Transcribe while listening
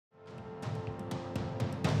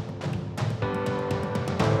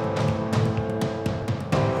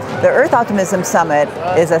The Earth Optimism Summit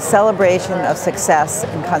is a celebration of success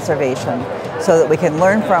in conservation so that we can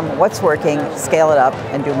learn from what's working, scale it up,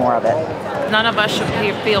 and do more of it. None of us should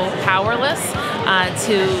feel powerless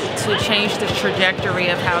to change the trajectory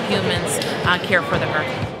of how humans care for the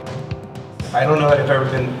Earth. I don't know that I've ever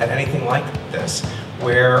been at anything like this,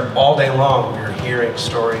 where all day long we're hearing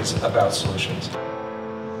stories about solutions.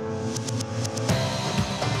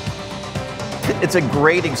 It's a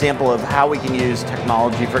great example of how we can use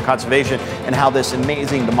technology for conservation and how this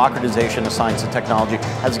amazing democratization of science and technology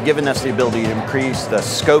has given us the ability to increase the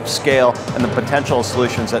scope, scale, and the potential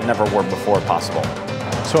solutions that never were before possible.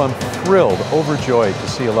 So I'm thrilled, overjoyed to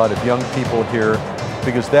see a lot of young people here,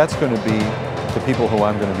 because that's going to be the people who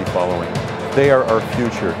I'm going to be following. They are our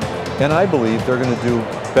future, and I believe they're going to do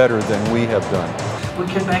better than we have done. We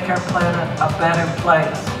can make our planet a better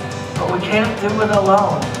place, but we can't do it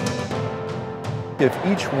alone. If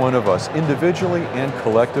each one of us, individually and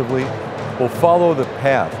collectively, will follow the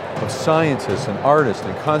path of scientists and artists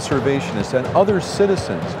and conservationists and other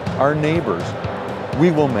citizens, our neighbors,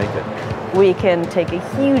 we will make it. We can take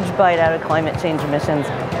a huge bite out of climate change emissions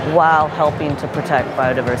while helping to protect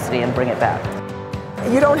biodiversity and bring it back.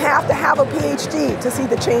 You don't have to have a PhD to see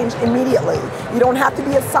the change immediately. You don't have to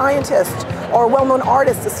be a scientist or a well-known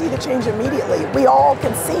artist to see the change immediately. We all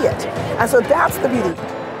can see it. And so that's the beauty.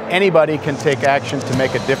 Anybody can take action to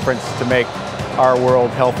make a difference, to make our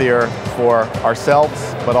world healthier for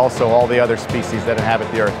ourselves, but also all the other species that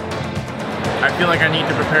inhabit the Earth. I feel like I need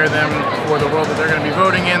to prepare them for the world that they're going to be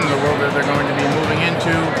voting in, the world that they're going to be moving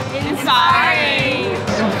into. Inspiring.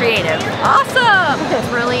 Creative. Awesome.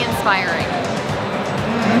 Really inspiring.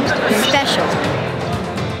 Special.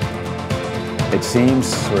 It seems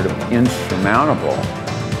sort of insurmountable.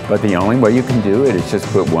 But the only way you can do it is just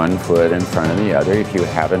put one foot in front of the other. If you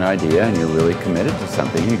have an idea and you're really committed to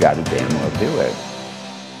something, you got to damn well do it.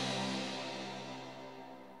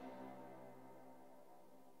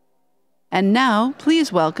 And now,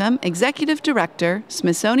 please welcome Executive Director,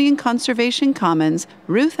 Smithsonian Conservation Commons,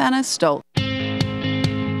 Ruth Anna Stolt.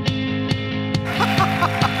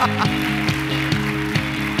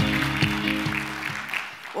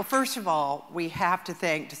 Well, first of all, we have to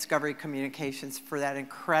thank Discovery Communications for that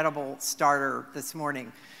incredible starter this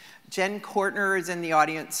morning. Jen Kortner is in the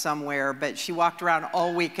audience somewhere, but she walked around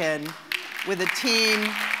all weekend with a team,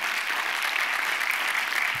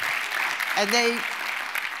 and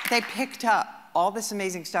they picked up all this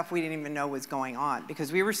amazing stuff we didn't even know was going on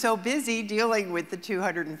because we were so busy dealing with the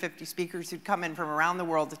 250 speakers who'd come in from around the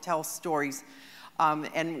world to tell stories.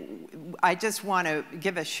 And I just want to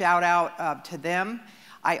give a shout out to them.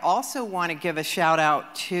 I also want to give a shout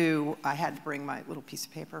out to, I had to bring my little piece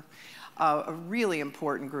of paper, a really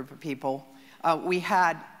important group of people. We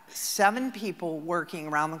had 7 people working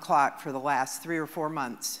around the clock for the last 3 or 4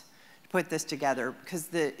 months to put this together because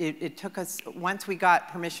it took us, once we got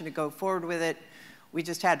permission to go forward with it, we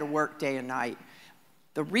just had to work day and night.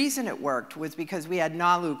 The reason it worked was because we had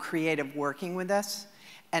Nalu Creative working with us.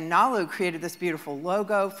 And Nalu created this beautiful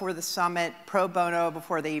logo for the summit, pro bono,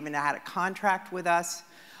 before they even had a contract with us.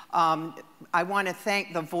 I want to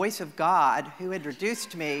thank the voice of God who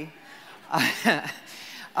introduced me,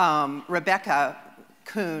 Rebecca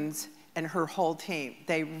Coons and her whole team.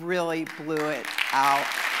 They really blew it out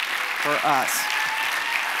for us.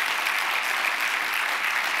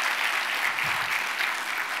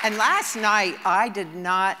 And last night, I did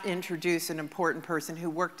not introduce an important person who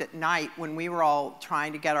worked at night when we were all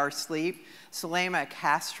trying to get our sleep. Selema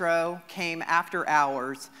Castro came after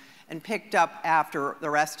hours and picked up after the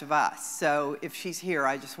rest of us. So if she's here,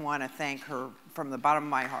 I just want to thank her from the bottom of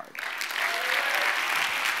my heart.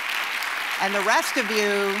 And the rest of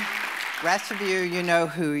you, you know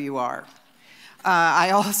who you are. I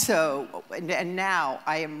also, and now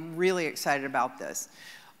I am really excited about this,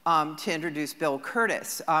 to introduce Bill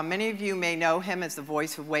Kurtis. Many of you may know him as the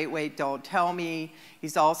voice of Wait, Wait, Don't Tell Me.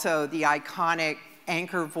 He's also the iconic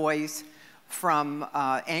anchor voice from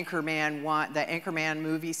Anchorman, the Anchorman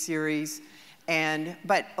movie series.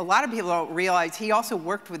 But a lot of people don't realize he also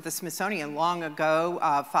worked with the Smithsonian long ago,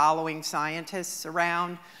 following scientists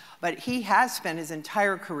around. But he has spent his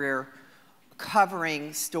entire career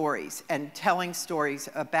covering stories and telling stories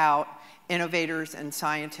about innovators and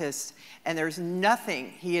scientists, and there's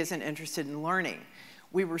nothing he isn't interested in learning.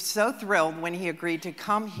 We were so thrilled when he agreed to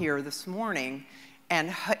come here this morning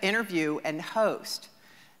and interview and host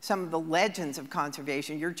some of the legends of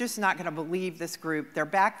conservation. You're just not going to believe this group. They're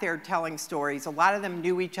back there telling stories. A lot of them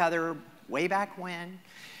knew each other way back when.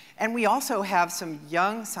 And we also have some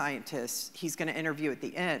young scientists he's going to interview at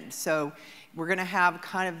the end. So we're going to have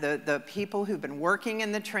kind of the people who've been working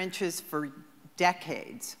in the trenches for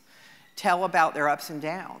decades tell about their ups and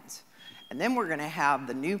downs. And then we're going to have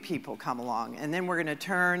the new people come along, and then we're going to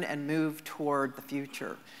turn and move toward the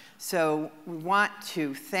future. So we want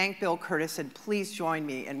to thank Bill Kurtis, and please join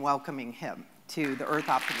me in welcoming him to the Earth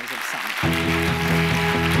Optimism Summit.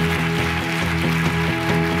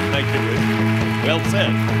 Thank you, Ruth. Well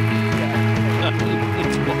said.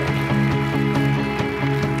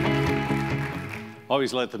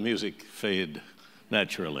 Always let the music fade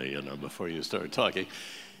naturally, you know, before you start talking.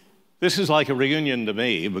 This is like a reunion to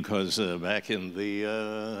me because back in the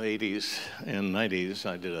 80s and 90s,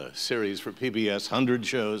 I did a series for PBS, 100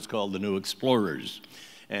 shows called The New Explorers.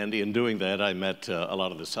 And in doing that, I met a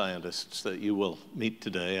lot of the scientists that you will meet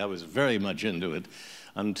today. I was very much into it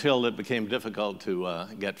until it became difficult to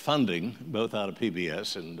get funding, both out of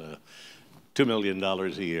PBS and $2 million a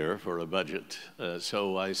year for a budget.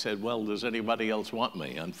 So I said, well, does anybody else want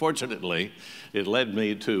me? Unfortunately, it led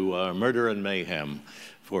me to Murder and Mayhem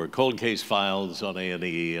for cold case files on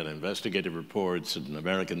A&E and investigative reports and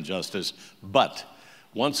American Justice, but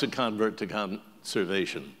once a convert to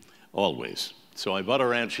conservation, always. So I bought a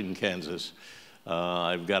ranch in Kansas.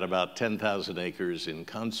 I've got about 10,000 acres in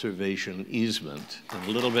conservation easement, and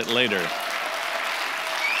a little bit later,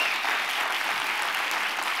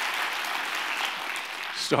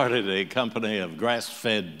 started a company of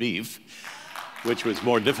grass-fed beef, which was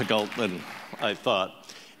more difficult than I thought.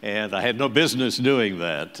 And I had no business doing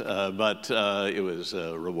that, but it was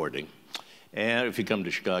rewarding. And if you come to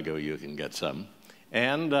Chicago, you can get some.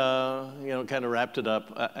 And, you know, kind of wrapped it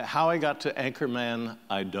up. How I got to Anchorman,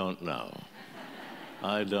 I don't know.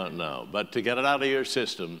 I don't know. But to get it out of your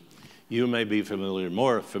system, you may be familiar,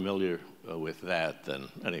 more familiar with that than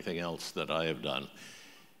anything else that I have done.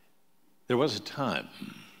 There was a time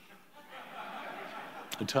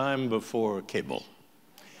before cable,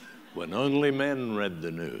 when only men read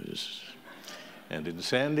the news. And in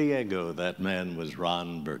San Diego, that man was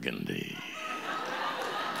Ron Burgundy.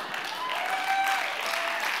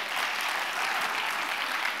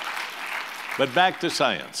 But back to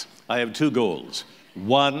science. I have two goals.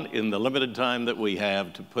 One, in the limited time that we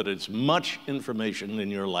have, to put as much information in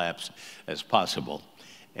your laps as possible.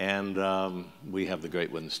 And we have the great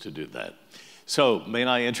ones to do that. So, may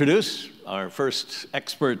I introduce our first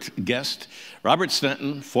expert guest, Robert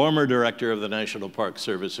Stanton, former director of the National Park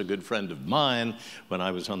Service, a good friend of mine when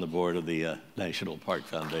I was on the board of the National Park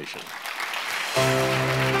Foundation.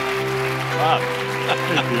 Bob.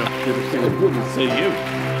 Good to see you.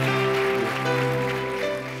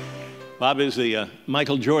 Bob is the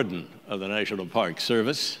Michael Jordan of the National Park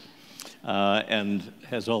Service and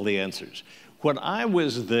has all the answers. When I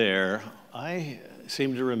was there, I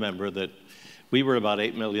seem to remember that we were about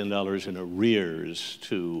 $8 million in arrears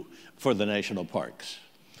for the national parks.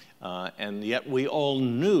 And yet we all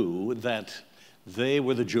knew that they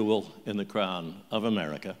were the jewel in the crown of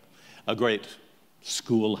America, a great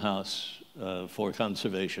schoolhouse for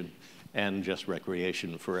conservation and just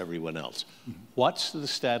recreation for everyone else. What's the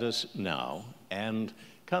status now and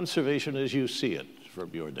conservation as you see it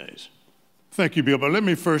from your days? Thank you, Bill. But let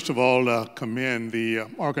me first of all commend the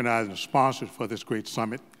organizing sponsors for this great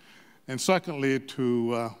summit. And secondly,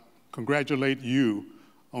 to congratulate you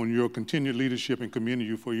on your continued leadership and commend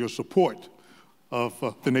you for your support of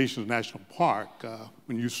the nation's national park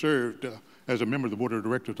when you served as a member of the board of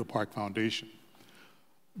directors of the Park Foundation.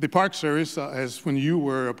 The Park Service, as when you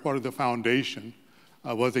were a part of the foundation,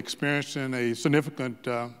 was experiencing a significant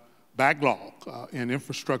backlog in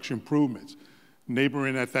infrastructure improvements,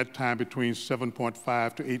 neighboring at that time between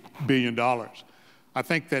 $7.5 to $8 billion. I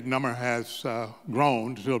think that number has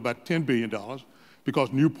grown to about $10 billion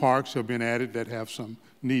because new parks have been added that have some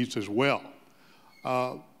needs as well.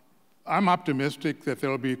 I'm optimistic that there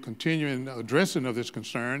will be continuing addressing of this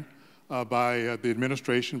concern by the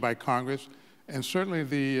administration, by Congress, and certainly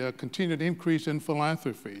the continued increase in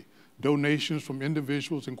philanthropy, donations from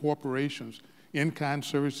individuals and corporations, in-kind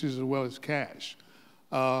services as well as cash.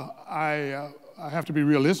 I have to be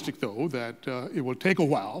realistic, though, that it will take a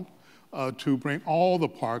while to bring all the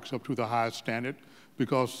parks up to the highest standard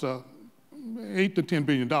because $8 to $10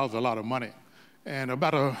 billion is a lot of money. And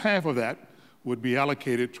about half of that would be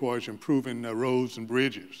allocated towards improving roads and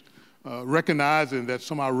bridges, recognizing that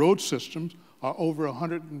some of our road systems are over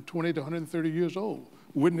 120 to 130 years old.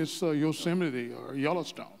 Witness Yosemite or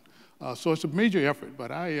Yellowstone. So it's a major effort,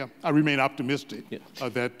 but I remain optimistic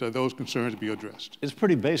that those concerns be addressed. It's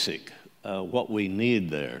pretty basic what we need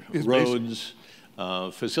there. It's roads,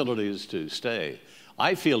 facilities to stay.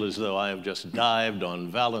 I feel as though I have just dived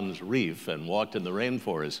on Valens Reef and walked in the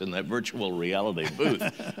rainforest in that virtual reality booth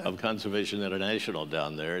of Conservation International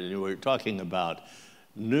down there. And you were talking about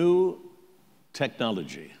new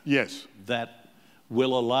technology. Yes. That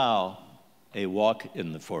will allow a walk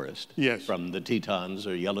in the forest yes. from the Tetons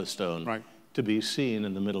or Yellowstone right. to be seen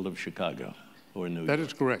in the middle of Chicago or New York. That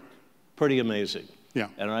is correct. Pretty amazing. Yeah.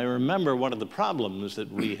 And I remember one of the problems that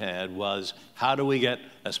we had was how do we get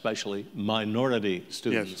especially minority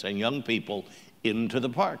students yes. and young people into the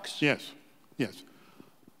parks? Yes, yes.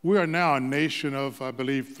 We are now a nation of, I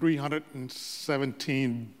believe,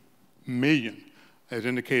 317 million, as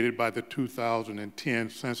indicated by the 2010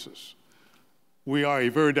 census. We are a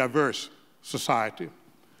very diverse society.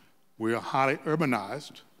 We are highly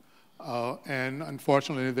urbanized, and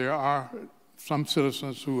unfortunately, there are some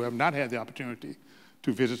citizens who have not had the opportunity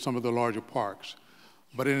to visit some of the larger parks.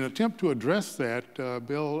 But in an attempt to address that,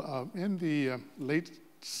 Bill, in the early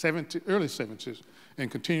 70s and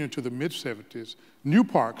continuing to the mid-70s, new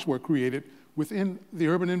parks were created within the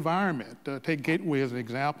urban environment. Take Gateway as an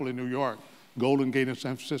example in New York, Golden Gate in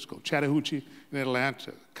San Francisco, Chattahoochee in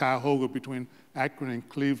Atlanta, Cuyahoga between Akron and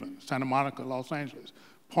Cleveland, Santa Monica, Los Angeles.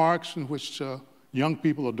 Parks in which young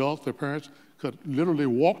people, adults, their parents, could literally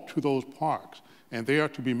walk to those parks, and they are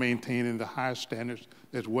to be maintained in the highest standards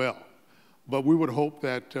as well. But we would hope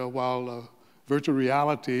that while virtual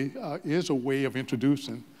reality is a way of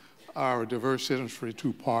introducing our diverse citizenry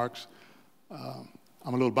to parks, I'm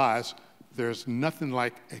a little biased, there's nothing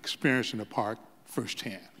like experiencing a park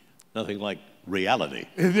firsthand. Nothing like reality.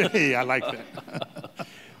 Hey, I like that.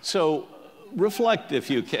 So reflect if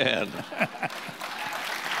you can.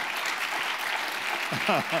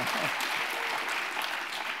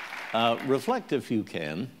 Reflect if you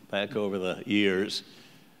can, back over the years,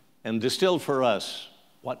 and distill for us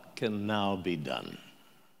what can now be done.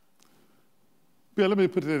 Bill, let me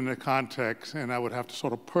put it in a context, and I would have to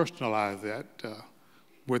sort of personalize that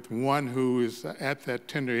with one who is at that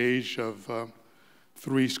tender age of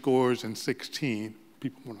 16.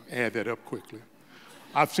 People want to add that up quickly.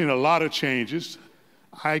 I've seen a lot of changes.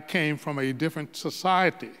 I came from a different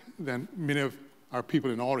society than many of our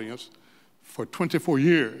people in the audience. For 24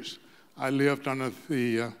 years, I lived under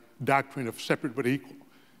the doctrine of separate but equal.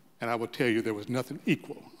 And I will tell you there was nothing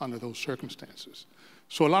equal under those circumstances.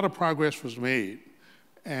 So a lot of progress was made.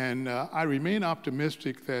 And I remain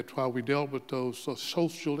optimistic that while we dealt with those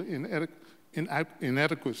social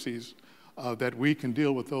inadequacies, that we can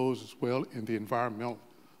deal with those as well in the environmental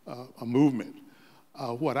movement.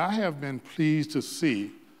 What I have been pleased to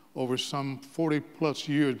see over some 40+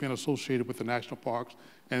 years being associated with the national parks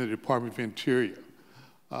and the Department of Interior,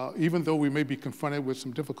 even though we may be confronted with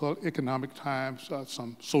some difficult economic times,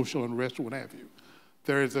 some social unrest or what have you,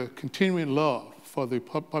 there is a continuing love for the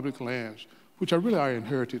public lands, which are really our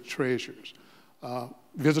inherited treasures.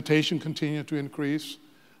 Visitation continues to increase.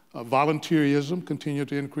 Volunteerism continues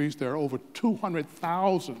to increase. There are over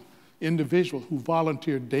 200,000 individuals who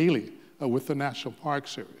volunteer daily with the National Park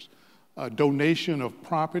Service. Donation of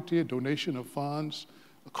property, donation of funds,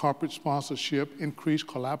 corporate sponsorship, increased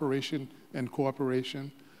collaboration and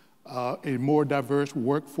cooperation, a more diverse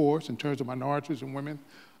workforce in terms of minorities and women.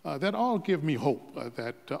 That all give me hope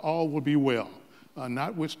that all will be well,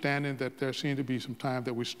 notwithstanding that there seems to be some time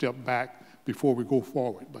that we step back before we go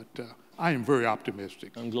forward. But I am very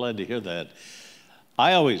optimistic. I'm glad to hear that.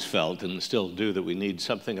 I always felt, and still do, that we need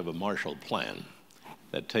something of a Marshall Plan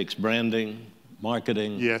that takes branding,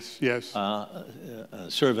 marketing, yes, yes, a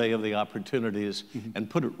survey of the opportunities, and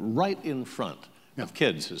put it right in front of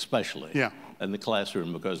kids, especially in the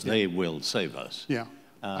classroom, because they will save us. Yeah,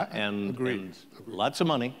 and lots of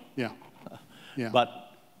money. Yeah, yeah.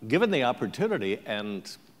 But given the opportunity,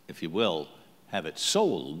 and if you will, have it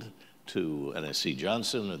sold to NSC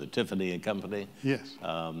Janzen or the Tiffany and Company, yes,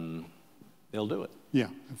 they'll do it. Yeah,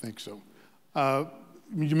 I think so.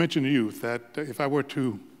 You mentioned youth, that if I were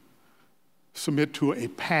to submit to a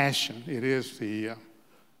passion, it is the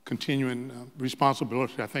continuing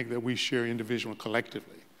responsibility, I think, that we share individually and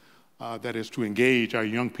collectively, that is to engage our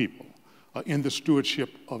young people in the stewardship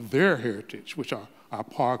of their heritage, which are our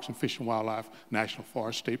parks and fish and wildlife, national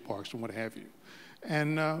forests, state parks, and what have you.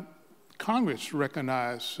 And Congress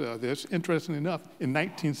recognized this, interestingly enough, in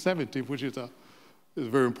 1970, which is a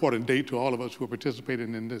very important date to all of us who are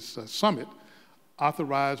participating in this summit,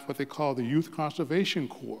 authorized what they call the Youth Conservation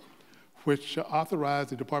Corps, which authorized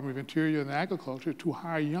the Department of Interior and Agriculture to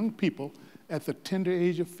hire young people at the tender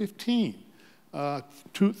age of 15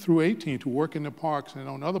 through 18 to work in the parks and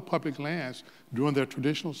on other public lands during their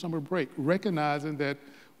traditional summer break, recognizing that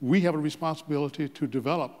we have a responsibility to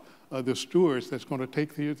develop the stewards that's going to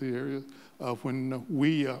take the area when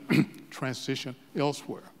we transition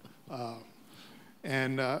elsewhere.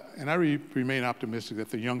 And I remain optimistic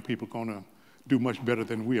that the young people are going to do much better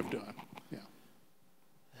than we have done. Yeah.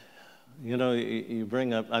 You know, you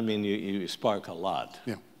bring up, I mean, you spark a lot.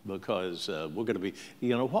 Yeah. Because we're going to be,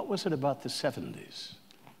 you know, what was it about the 70s?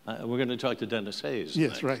 We're going to talk to Denis Hayes.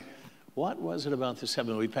 Yes, next. right. What was it about the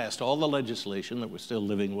 70s? We passed all the legislation that we're still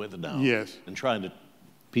living with now. Yes. And trying to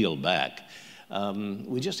peel back.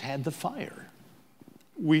 We just had the fire.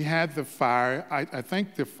 We had the fire. I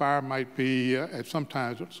think the fire might be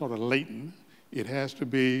sometimes sort of latent. It has to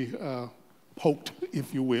be poked,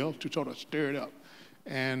 if you will, to sort of stir it up.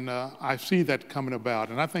 And I see that coming about.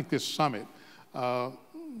 And I think this summit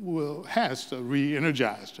has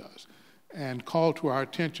re-energized us and called to our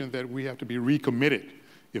attention that we have to be recommitted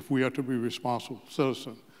if we are to be responsible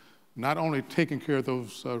citizens, not only taking care of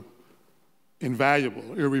those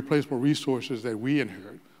invaluable, irreplaceable resources that we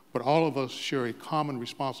inherit, but all of us share a common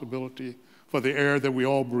responsibility for the air that we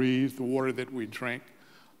all breathe, the water that we drink,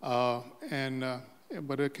 but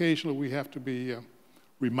occasionally we have to be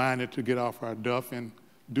reminded to get off our duff and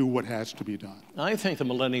do what has to be done. I think the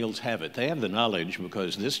millennials have it. They have the knowledge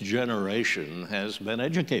because this generation has been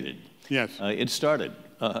educated. Yes. It started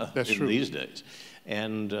That's in true. these days.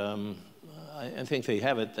 And I think they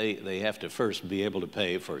have it. They have to first be able to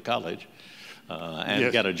pay for college and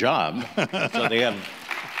Yes. get a job. So they have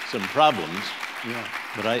some problems. Yeah.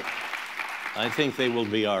 But I think they will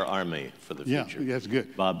be our army for the future. Yeah, that's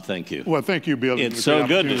good. Bob, thank you. Well, thank you, Bill. It's so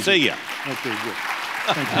good to see you. Okay, good.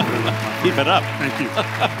 Thank you very much. Keep it up. Thank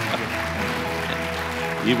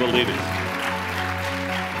you. You will lead it.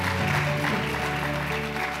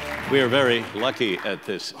 We are very lucky at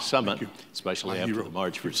this summit, especially after the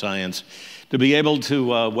March for Science, to be able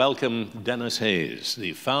to welcome Denis Hayes,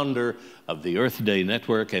 the founder of the Earth Day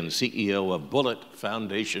Network and CEO of Bullitt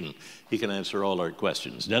Foundation. He can answer all our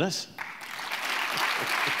questions. Denis?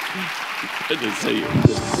 Good to see you.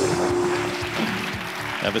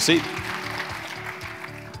 Have a seat.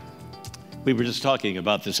 We were just talking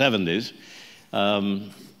about the 70s.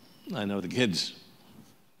 I know the kids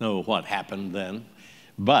know what happened then,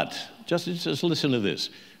 but just listen to this.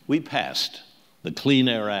 We passed the Clean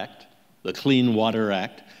Air Act, the Clean Water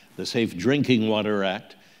Act, the Safe Drinking Water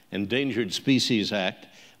Act, Endangered Species Act,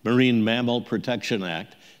 Marine Mammal Protection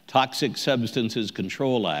Act, Toxic Substances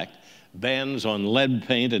Control Act, bans on lead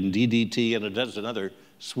paint and DDT, and a dozen other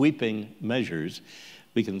sweeping measures.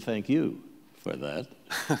 We can thank you for that.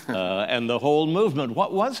 And the whole movement.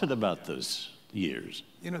 What was it about those years?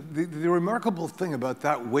 You know, the remarkable thing about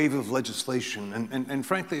that wave of legislation, and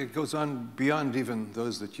frankly it goes on beyond even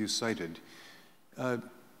those that you cited,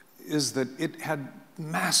 is that it had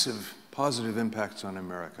massive positive impacts on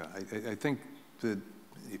America. I think that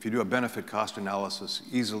if you do a benefit cost analysis,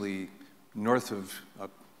 easily north of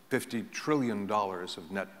 $50 trillion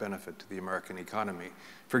of net benefit to the American economy,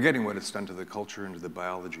 forgetting what it's done to the culture and to the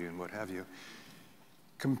biology and what have you.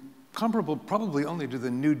 Comparable probably only to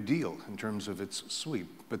the New Deal in terms of its sweep,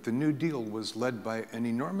 but the New Deal was led by an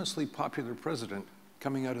enormously popular president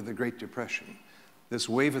coming out of the Great Depression. This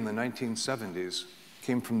wave in the 1970s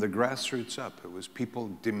came from the grassroots up. It was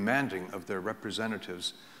people demanding of their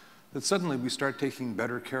representatives that suddenly we start taking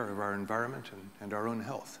better care of our environment and our own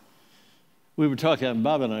health. We were talking,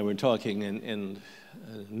 Bob and I were talking and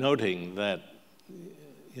noting that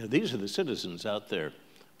these are the citizens out there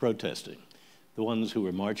protesting, the ones who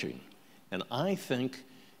are marching. And I think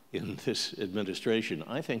in this administration,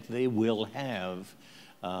 I think they will have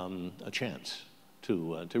a chance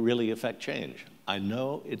to really affect change. I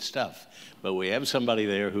know it's tough, but we have somebody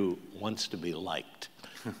there who wants to be liked,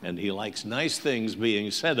 and he likes nice things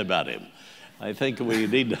being said about him. I think we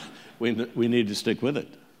need to stick with it.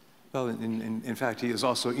 Well, in fact, he is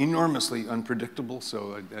also enormously unpredictable,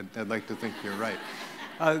 so I'd like to think you're right.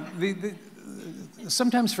 The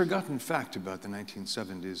sometimes forgotten fact about the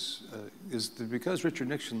 1970s is that because Richard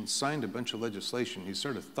Nixon signed a bunch of legislation he's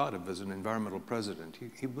sort of thought of as an environmental president,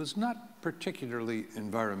 he was not particularly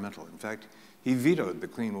environmental. In fact, he vetoed the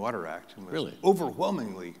Clean Water Act and was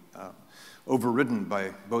overwhelmingly overridden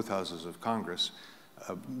by both houses of Congress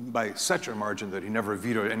by such a margin that he never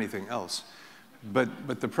vetoed anything else.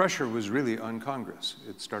 But the pressure was really on Congress.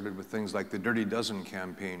 It started with things like the Dirty Dozen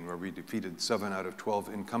campaign, where we defeated 7 out of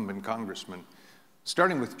 12 incumbent congressmen,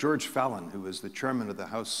 starting with George Fallon, who was the chairman of the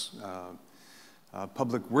House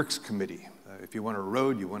Public Works Committee. If you wanted a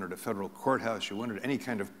road, you wanted a federal courthouse, you wanted any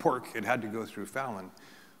kind of pork, it had to go through Fallon.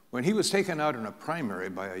 When he was taken out in a primary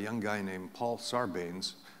by a young guy named Paul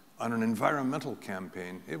Sarbanes on an environmental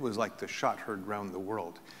campaign, it was like the shot heard round the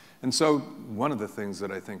world. And so one of the things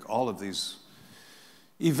that I think all of these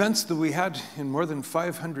events that we had in more than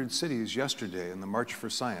 500 cities yesterday in the March for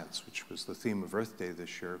Science, which was the theme of Earth Day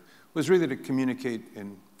this year, was really to communicate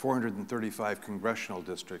in 435 congressional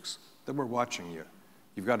districts that we're watching you.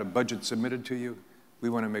 You've got a budget submitted to you. We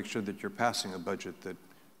want to make sure that you're passing a budget that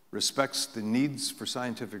respects the needs for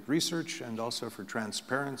scientific research and also for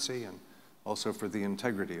transparency and also for the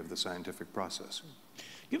integrity of the scientific process.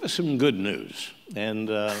 Give us some good news and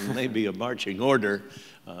maybe a marching order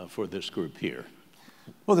for this group here.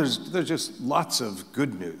 Well, there's just lots of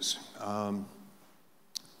good news.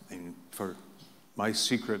 And for my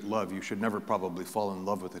secret love, you should never probably fall in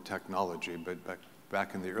love with the technology, but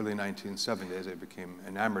back in the early 1970s, I became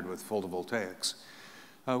enamored with photovoltaics.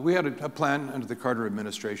 We had a plan under the Carter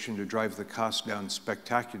administration to drive the cost down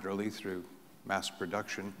spectacularly through mass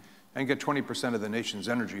production and get 20% of the nation's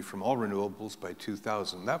energy from all renewables by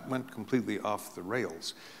 2000. That went completely off the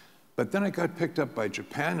rails. But then it got picked up by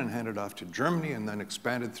Japan and handed off to Germany and then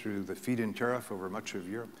expanded through the feed-in tariff over much of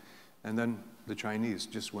Europe. And then the Chinese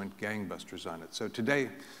just went gangbusters on it. So today,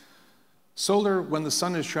 solar, when the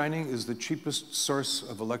sun is shining, is the cheapest source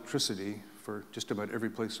of electricity for just about every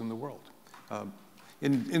place in the world.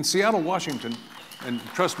 In Seattle, Washington, and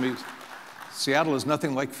trust me, Seattle is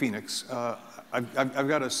nothing like Phoenix. I've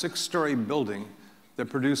got a 6-story building that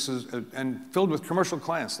produces, and filled with commercial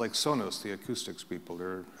clients like Sonos, the acoustics people,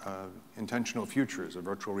 or Intentional Futures, a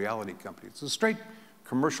virtual reality company. It's a straight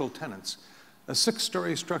commercial tenants. A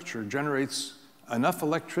 6-story structure generates enough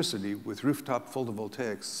electricity with rooftop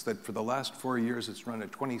photovoltaics that for the last 4 years it's run a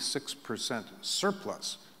 26%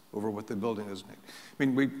 surplus over what the building is. I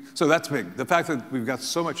mean, so that's big. The fact that we've got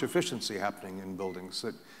so much efficiency happening in buildings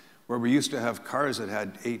that where we used to have cars that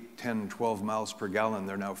had 8, 10, 12 miles per gallon,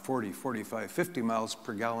 they're now 40, 45, 50 miles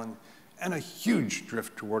per gallon, and a huge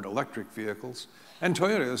drift toward electric vehicles. And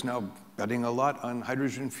Toyota is now betting a lot on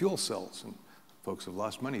hydrogen fuel cells. And folks have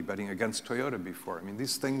lost money betting against Toyota before. I mean,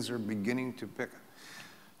 these things are beginning to pick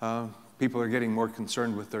up. People are getting more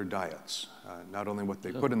concerned with their diets, not only what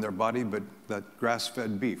they put in their body, but that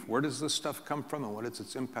grass-fed beef. Where does this stuff come from and what is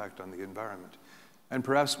its impact on the environment? And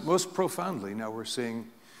perhaps most profoundly, now we're seeing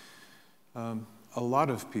a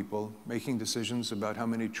lot of people making decisions about how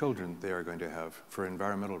many children they are going to have for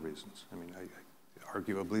environmental reasons. I mean,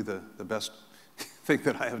 arguably the best thing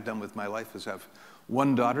that I have done with my life is have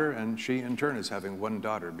one daughter, and she in turn is having one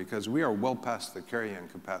daughter, because we are well past the carrying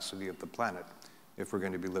capacity of the planet if we're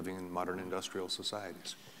going to be living in modern industrial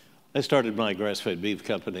societies. I started my grass-fed beef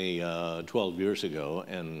company 12 years ago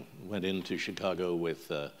and went into Chicago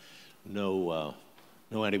with no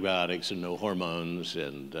antibiotics and no hormones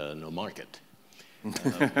and no market.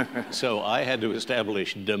 So I had to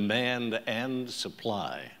establish demand and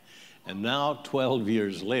supply. And now, 12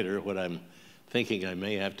 years later, when I'm thinking I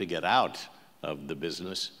may have to get out of the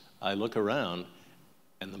business, I look around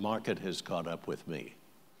and the market has caught up with me.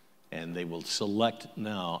 And they will select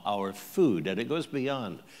now our food, and it goes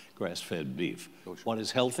beyond grass-fed beef. What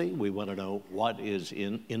is healthy? We want to know what is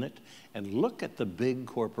in it. And look at the big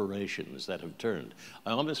corporations that have turned.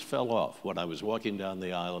 I almost fell off when I was walking down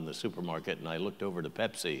the aisle in the supermarket, and I looked over to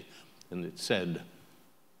Pepsi, and it said,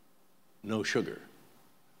 no sugar.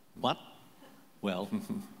 What? Well,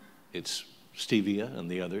 it's stevia and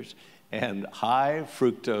the others, and high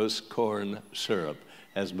fructose corn syrup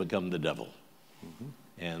has become the devil.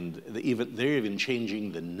 And they're even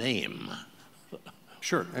changing the name.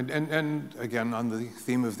 Sure, and again, on the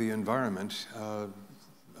theme of the environment,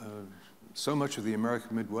 so much of the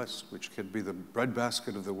American Midwest, which could be the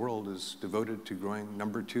breadbasket of the world, is devoted to growing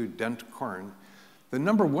 #2 dent corn, the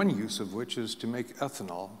 #1 use of which is to make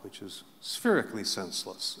ethanol, which is spherically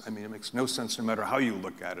senseless. I mean, it makes no sense no matter how you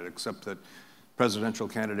look at it, except that presidential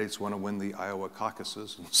candidates want to win the Iowa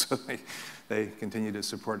caucuses, and so they continue to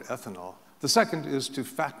support ethanol. The second is to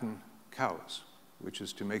fatten cows, which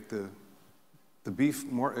is to make the beef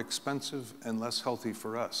more expensive and less healthy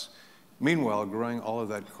for us. Meanwhile, growing all of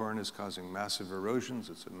that corn is causing massive erosions,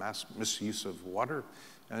 it's a mass misuse of water,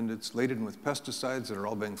 and it's laden with pesticides that are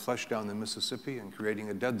all being flushed down the Mississippi and creating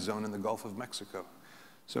a dead zone in the Gulf of Mexico.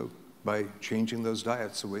 So by changing those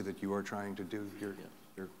diets the way that you are trying to do,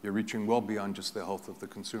 you're reaching well beyond just the health of the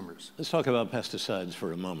consumers. Let's talk about pesticides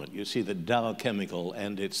for a moment. You see that Dow Chemical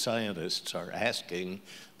and its scientists are asking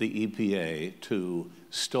the EPA to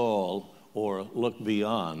stall or look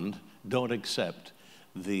beyond, don't accept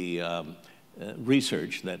the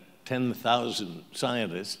research that 10,000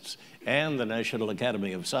 scientists and the National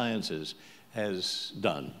Academy of Sciences has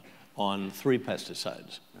done on 3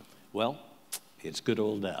 pesticides. Well, it's good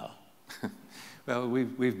old Dow. Well,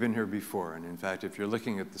 we've been here before, and in fact, if you're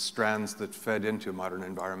looking at the strands that fed into modern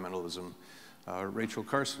environmentalism, Rachel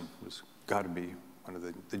Carson was got to be one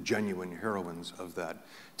of the genuine heroines of that,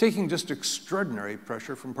 taking just extraordinary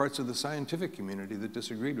pressure from parts of the scientific community that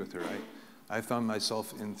disagreed with her. I found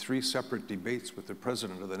myself in 3 separate debates with the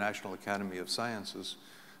president of the National Academy of Sciences,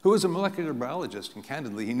 who was a molecular biologist, and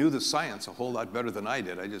candidly, he knew the science a whole lot better than I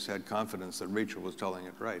did. I just had confidence that Rachel was telling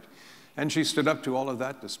it right. And she stood up to all of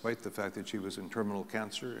that, despite the fact that she was in terminal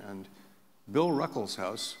cancer. And Bill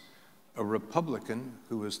Ruckelshaus, a Republican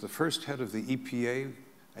who was the first head of the EPA,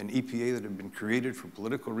 an EPA that had been created for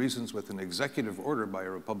political reasons with an executive order by a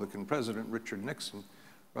Republican president, Richard Nixon,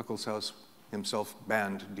 Ruckelshaus himself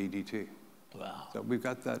banned DDT. Wow. So we've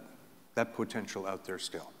got that potential out there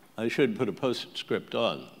still. I should put a postscript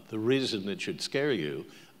on. The reason it should scare you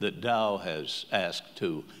that Dow has asked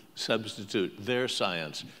to substitute their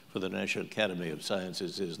science for the National Academy of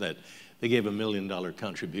Sciences is that they gave $1 million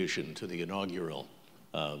contribution to the inaugural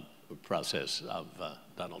process of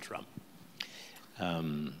Donald Trump.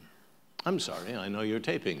 I'm sorry, I know you're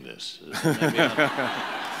taping this.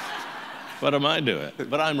 What am I doing?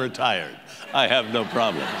 But I'm retired. I have no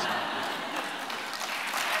problems.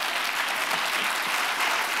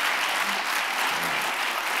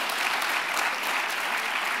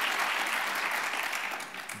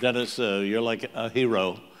 Denis, you're like a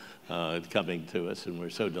hero coming to us, and we're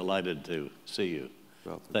so delighted to see you.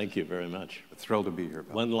 Well, thank you very much. Thrilled to be here,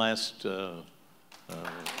 Bill. One last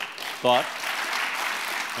thought?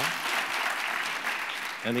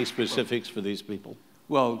 Any specifics for these people?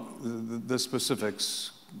 Well, the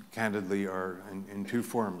specifics, candidly, are in 2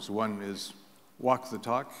 forms. One is walk the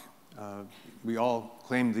talk. We all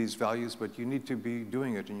claim these values, but you need to be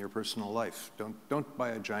doing it in your personal life. Don't buy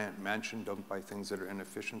a giant mansion. Don't buy things that are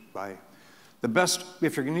inefficient. Buy the best,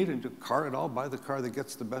 if you're going to need a car at all, buy the car that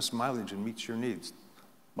gets the best mileage and meets your needs.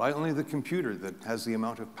 Buy only the computer that has the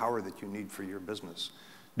amount of power that you need for your business.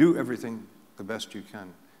 Do everything the best you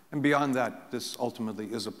can. And beyond that, this ultimately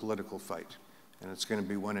is a political fight. And it's going to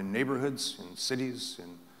be one in neighborhoods, in cities,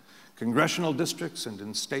 in congressional districts, and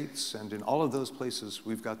in states, and in all of those places,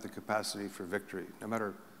 we've got the capacity for victory. No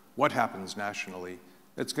matter what happens nationally,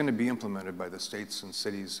 it's going to be implemented by the states and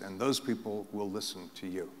cities, and those people will listen to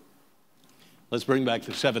you. Let's bring back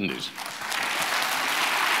the 70s.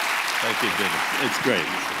 Thank you, David. It's great.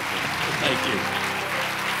 Thank you.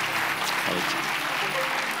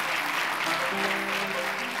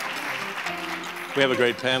 We have a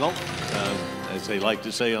great panel, as they like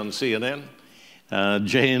to say on CNN.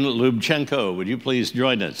 Jane Lubchenco, would you please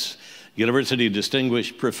join us? University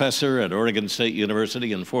Distinguished Professor at Oregon State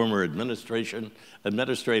University and former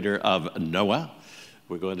administrator of NOAA.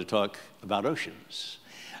 We're going to talk about oceans.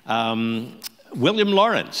 William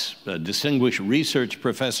Laurance, a Distinguished Research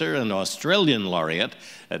Professor and Australian Laureate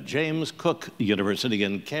at James Cook University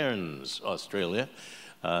in Cairns, Australia.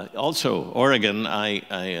 Also, Oregon, I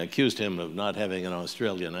accused him of not having an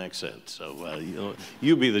Australian accent, so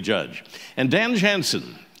you be the judge. And Dan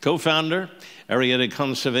Janzen, co-founder, Área de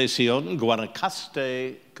Conservación,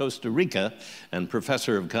 Guanacaste, Costa Rica, and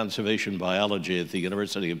professor of conservation biology at the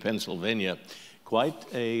University of Pennsylvania. Quite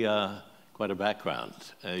a background.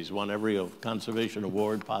 He's won every conservation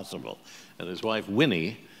award possible. And his wife,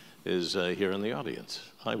 Winnie, is here in the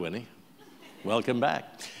audience. Hi, Winnie. Welcome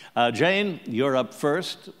back. Jane, you're up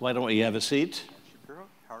first. Why don't we have a seat? Shapiro?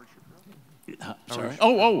 Howard Shapiro? Sorry.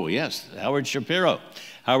 Oh, yes, Howard Shapiro.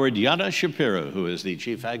 Howard-Yana Shapiro, who is the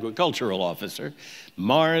Chief Agricultural Officer,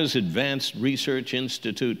 Mars Advanced Research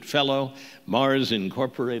Institute Fellow, Mars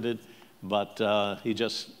Incorporated, but he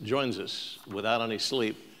just joins us without any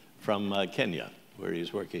sleep from Kenya, where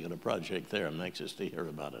he's working on a project there. I'm anxious to hear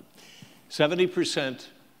about it. 70%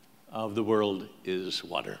 of the world is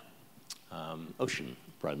water, ocean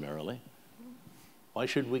primarily. Why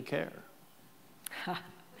should we care?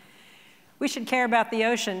 We should care about the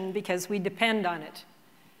ocean because we depend on it.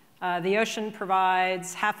 The ocean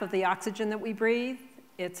provides half of the oxygen that we breathe.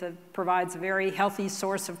 It provides a very healthy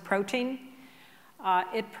source of protein.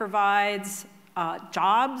 It provides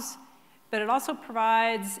jobs, but it also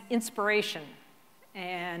provides inspiration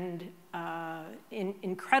and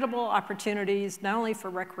incredible opportunities, not only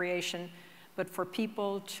for recreation, but for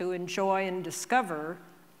people to enjoy and discover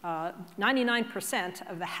 99%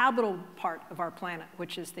 of the habitable part of our planet,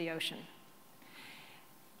 which is the ocean.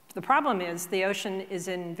 The problem is the ocean is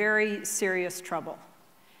in very serious trouble.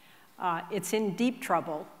 It's in deep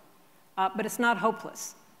trouble, but it's not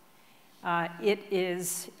hopeless. It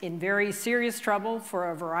is in very serious trouble for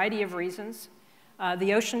a variety of reasons.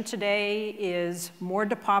 The ocean today is more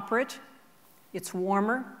depauperate, it's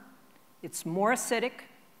warmer, it's more acidic,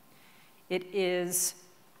 it is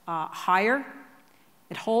higher,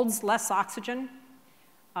 it holds less oxygen,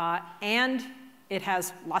 and it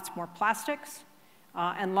has lots more plastics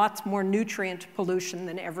and lots more nutrient pollution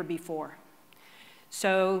than ever before.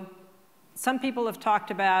 So some people have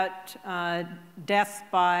talked about death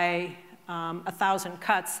by 1,000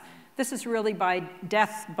 cuts. This is really by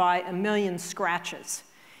death by 1 million scratches.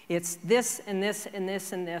 It's this and this and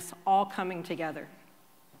this and this all coming together.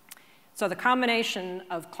 So the combination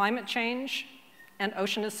of climate change and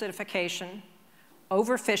ocean acidification,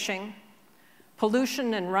 overfishing,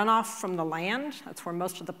 pollution and runoff from the land, that's where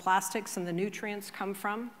most of the plastics and the nutrients come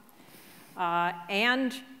from,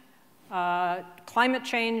 and climate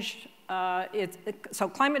change. So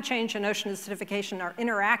climate change and ocean acidification are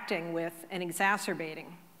interacting with and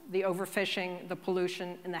exacerbating the overfishing, the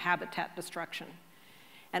pollution, and the habitat destruction.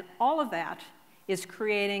 And all of that is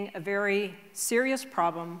creating a very serious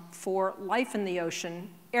problem for life in the ocean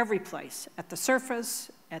every place, at the surface,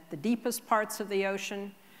 at the deepest parts of the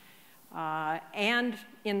ocean, and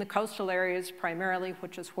in the coastal areas primarily,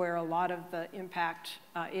 which is where a lot of the impact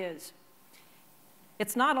is.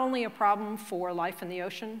 It's not only a problem for life in the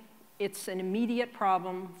ocean, it's an immediate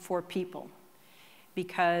problem for people,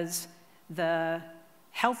 because the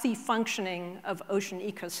healthy functioning of ocean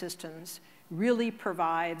ecosystems really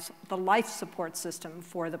provides the life support system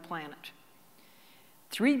for the planet.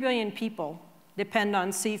 3 billion people depend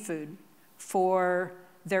on seafood for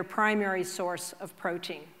their primary source of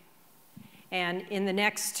protein. And in the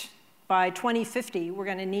next, by 2050, we're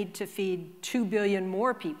going to need to feed 2 billion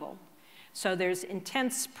more people. So there's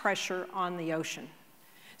intense pressure on the ocean.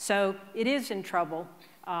 So it is in trouble,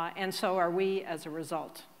 and so are we as a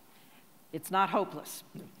result. It's not hopeless,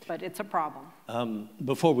 but it's a problem.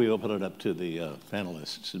 Before we open it up to the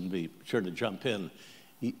panelists and be sure to jump in,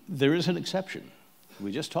 there is an exception.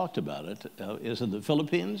 We just talked about it. Is in the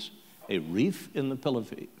Philippines, a reef in the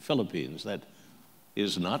Philippines that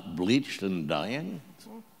is not bleached and dying?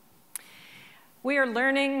 We are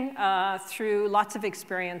learning through lots of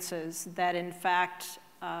experiences that, in fact,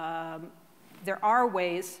 there are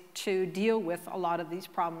ways to deal with a lot of these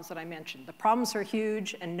problems that I mentioned. The problems are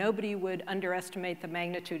huge, and nobody would underestimate the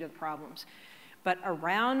magnitude of the problems. But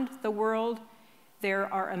around the world,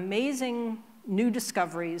 there are amazing new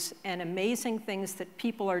discoveries and amazing things that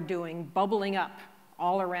people are doing, bubbling up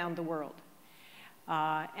all around the world.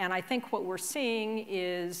 And I think what we're seeing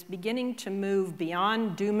is beginning to move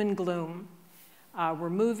beyond doom and gloom.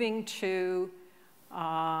 We're moving to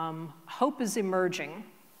hope is emerging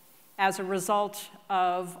as a result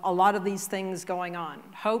of a lot of these things going on.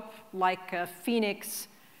 Hope like a phoenix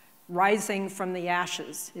rising from the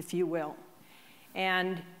ashes, if you will.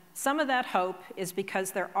 And some of that hope is because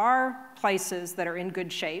there are places that are in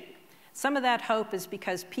good shape. Some of that hope is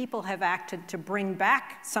because people have acted to bring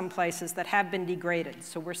back some places that have been degraded.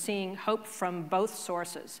 So we're seeing hope from both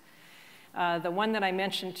sources. The one that I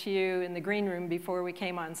mentioned to you in the green room before we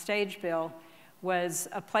came on stage, Bill, was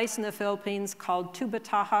a place in the Philippines called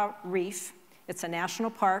Tubataha Reef. It's a national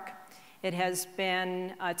park. It has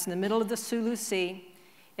been, it's in the middle of the Sulu Sea.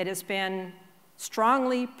 It has been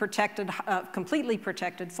strongly protected, completely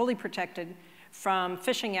protected, fully protected from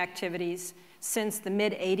fishing activities since the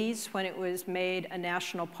mid-'80s when it was made a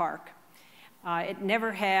national park. It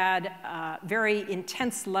never had a very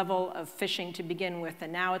intense level of fishing to begin with,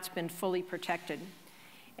 and now it's been fully protected.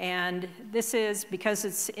 And this is, because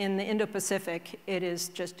it's in the Indo-Pacific, it is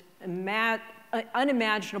just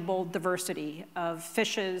unimaginable diversity of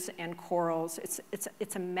fishes and corals.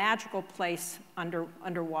 It's a magical place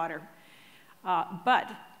underwater.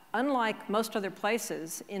 But unlike most other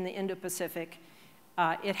places in the Indo-Pacific,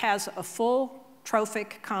 it has a full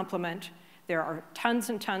trophic complement. There are tons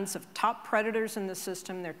and tons of top predators in the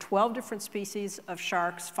system. There are 12 different species of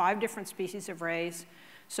sharks, 5 different species of rays.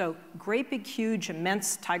 So great big, huge,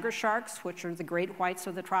 immense tiger sharks, which are the great whites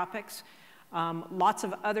of the tropics, lots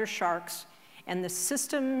of other sharks. And the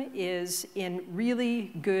system is in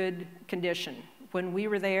really good condition. When we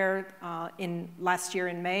were there last year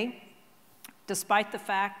in May, despite the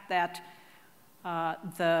fact that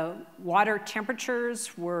the water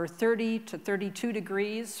temperatures were 30 to 32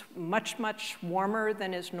 degrees, much, much warmer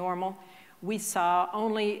than is normal, we saw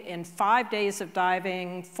only in 5 days of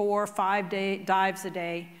diving, 4 or 5 dives a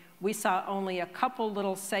day, we saw only a couple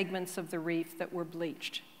little segments of the reef that were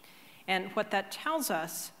bleached. And what that tells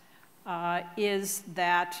us is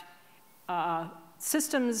that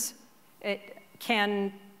systems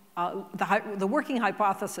the working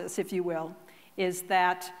hypothesis, if you will, is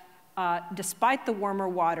that despite the warmer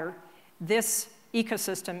water, this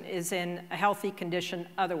ecosystem is in a healthy condition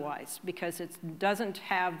otherwise, because it doesn't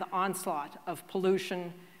have the onslaught of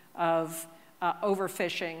pollution, of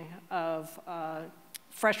overfishing, of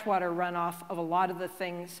freshwater runoff, of a lot of the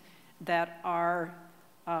things that are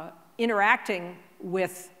interacting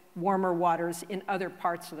with warmer waters in other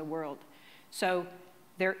parts of the world. So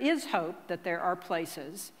There is hope that there are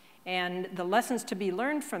places, and the lessons to be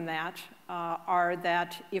learned from that are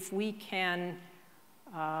that if we can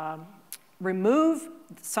remove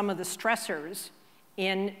some of the stressors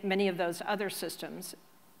in many of those other systems,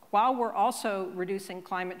 while we're also reducing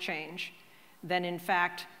climate change, then in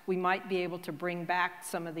fact, we might be able to bring back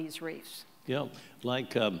some of these reefs. Yeah,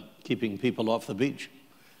 like keeping people off the beach.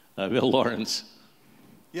 Bill Laurance.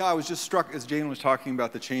 Yeah, I was just struck as Jane was talking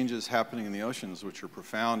about the changes happening in the oceans, which are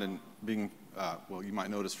profound, and being, well, you might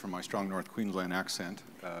notice from my strong North Queensland accent,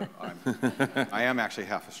 I am actually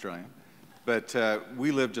half Australian. But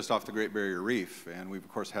we live just off the Great Barrier Reef, and we've, of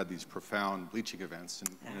course, had these profound bleaching events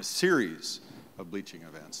and a series of bleaching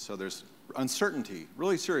events. So there's uncertainty,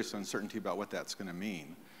 really serious uncertainty about what that's going to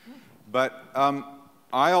mean. But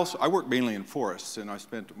I work mainly in forests, and I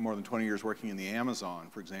spent more than 20 years working in the Amazon,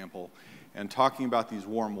 for example, and talking about these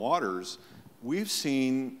warm waters. We've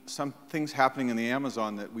seen some things happening in the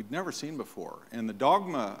Amazon that we'd never seen before. And the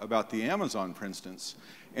dogma about the Amazon, for instance,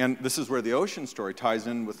 and this is where the ocean story ties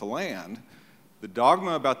in with the land, the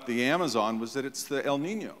dogma about the Amazon was that it's the El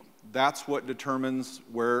Nino. That's what determines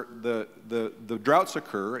where the droughts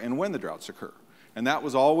occur and when the droughts occur. And that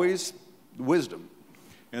was always wisdom.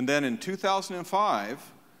 And then in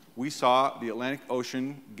 2005, we saw the Atlantic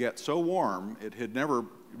Ocean get so warm, it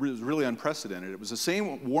was really unprecedented. It was the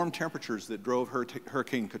same warm temperatures that drove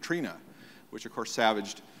Hurricane Katrina, which of course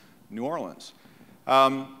savaged New Orleans.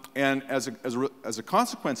 And as a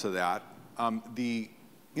consequence of that, the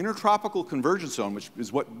intertropical convergence zone, which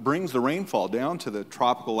is what brings the rainfall down to the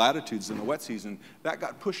tropical latitudes in the wet season, that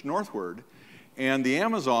got pushed northward. And the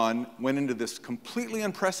Amazon went into this completely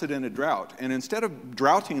unprecedented drought. And instead of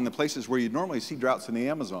droughting in the places where you'd normally see droughts in the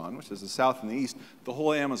Amazon, which is the south and the east, the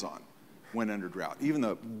whole Amazon went under drought. Even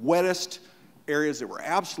the wettest areas that were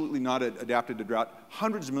absolutely not adapted to drought,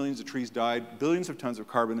 hundreds of millions of trees died, billions of tons of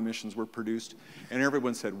carbon emissions were produced, and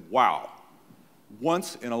everyone said, wow,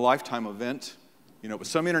 once in a lifetime event, you know, with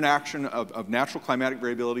some interaction of natural climatic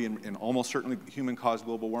variability and almost certainly human-caused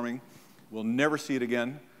global warming, we'll never see it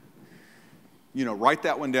again. You know, write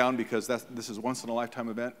that one down because this is once in a lifetime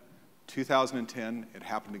event. 2010, it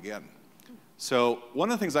happened again. So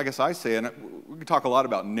one of the things I guess I say, and we can talk a lot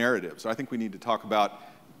about narratives. I think we need to talk about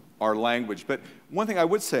our language. But one thing I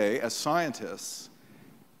would say as scientists,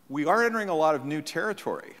 we are entering a lot of new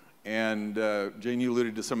territory. And Jane, you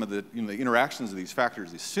alluded to some of the, the interactions of these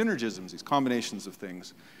factors, these synergisms, these combinations of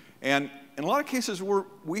things. And in a lot of cases,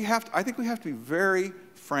 I think we have to be very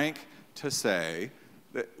frank to say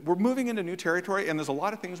that we're moving into new territory, and there's a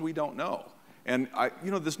lot of things we don't know. And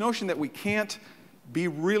this notion that we can't be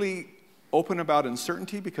really open about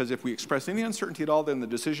uncertainty, because if we express any uncertainty at all, then the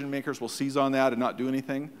decision makers will seize on that and not do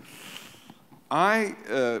anything. I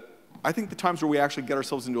think the times where we actually get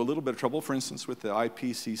ourselves into a little bit of trouble, for instance, with the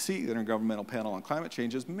IPCC, the Intergovernmental Panel on Climate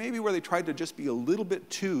Change, is maybe where they tried to just be a little bit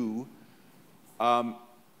too, try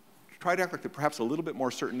to act like they're perhaps a little bit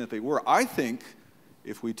more certain that they were. I think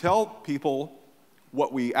if we tell people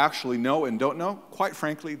what we actually know and don't know, quite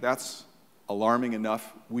frankly, that's alarming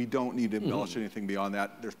enough. We don't need to embellish anything beyond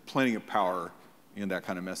that. There's plenty of power in that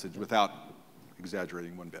kind of message without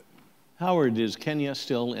exaggerating one bit. Howard, is Kenya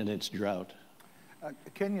still in its drought?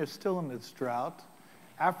 Kenya is still in its drought.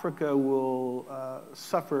 Africa will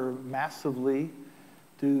suffer massively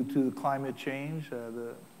due to climate change.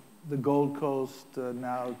 The Gold Coast,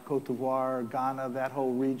 now Cote d'Ivoire, Ghana, that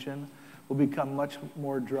whole region will become much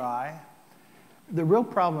more dry. The real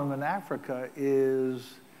problem in Africa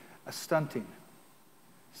is stunting.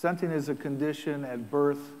 Stunting is a condition at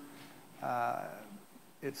birth.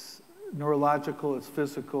 It's neurological, it's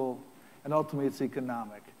physical, and ultimately it's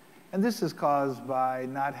economic. And this is caused by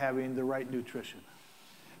not having the right nutrition.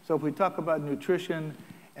 So if we talk about nutrition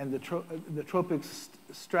and the tropic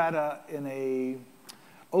strata in a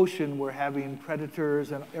ocean where having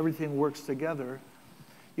predators and everything works together,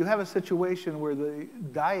 you have a situation where the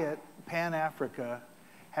diet, Pan-Africa,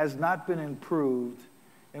 has not been improved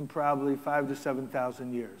in probably 5,000 to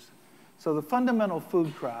 7,000 years. So the fundamental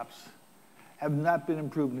food crops have not been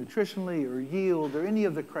improved nutritionally or yield or any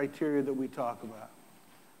of the criteria that we talk about.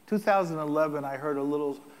 2011, I heard a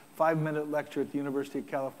little 5-minute lecture at the University of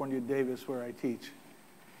California, Davis, where I teach.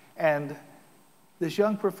 And this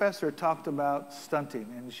young professor talked about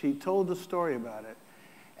stunting, and she told a story about it.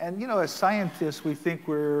 And as scientists, we think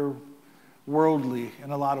we're worldly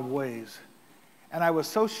in a lot of ways. And I was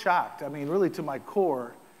so shocked, really to my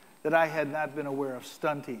core, that I had not been aware of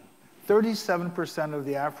stunting. 37% of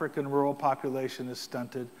the African rural population is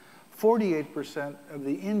stunted. 48% of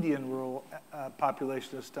the Indian rural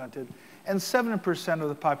population is stunted, and 7% of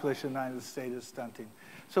the population of the United States is stunting.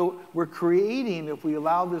 So we're creating, if we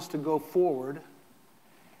allow this to go forward,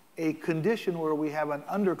 a condition where we have an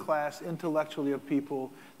underclass intellectually of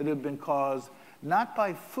people that have been caused not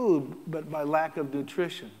by food, but by lack of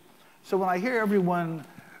nutrition. So when I hear everyone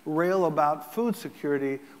rail about food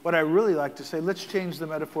security, what I really like to say, let's change the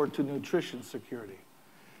metaphor to nutrition security.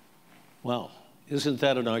 Well, isn't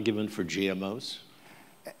that an argument for GMOs?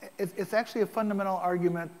 It's actually a fundamental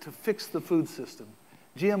argument to fix the food system.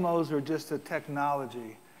 GMOs are just a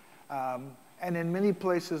technology. And in many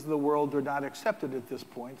places of the world, they're not accepted at this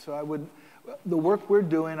point. So the work we're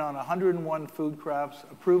doing on 101 food crops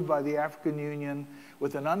approved by the African Union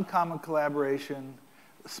with an uncommon collaboration,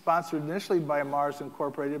 sponsored initially by Mars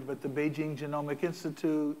Incorporated, but the Beijing Genomic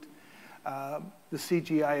Institute, the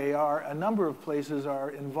CGIAR, a number of places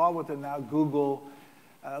are involved with it now, Google,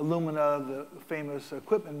 Illumina, the famous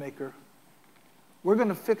equipment maker. We're going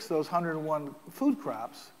to fix those 101 food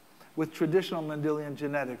crops with traditional Mendelian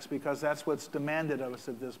genetics because that's what's demanded of us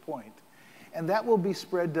at this point. And that will be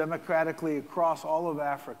spread democratically across all of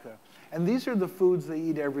Africa. And these are the foods they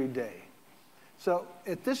eat every day. So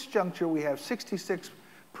at this juncture, we have 66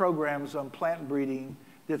 programs on plant breeding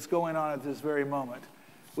that's going on at this very moment.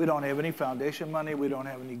 We don't have any foundation money. We don't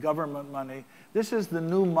have any government money. This is the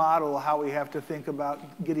new model how we have to think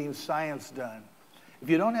about getting science done. If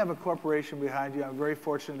you don't have a corporation behind you, I'm very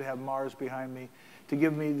fortunate to have Mars behind me to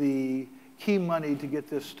give me the key money to get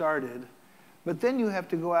this started. But then you have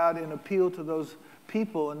to go out and appeal to those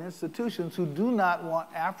people and institutions who do not want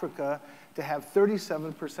Africa to have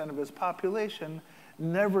 37% of its population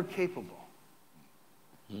never capable.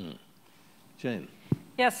 Jane.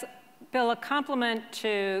 Yes, Bill, a complement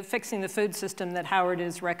to fixing the food system that Howard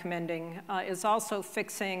is recommending is also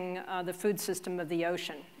fixing the food system of the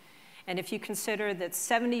ocean. And if you consider that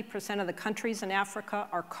 70% of the countries in Africa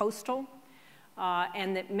are coastal,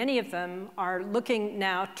 and that many of them are looking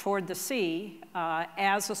now toward the sea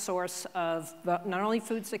as a source of not only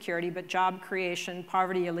food security, but job creation,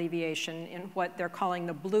 poverty alleviation in what they're calling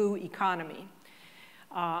the blue economy.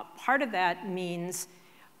 Part of that means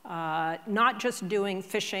not just doing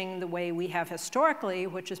fishing the way we have historically,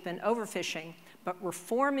 which has been overfishing, but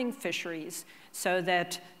reforming fisheries so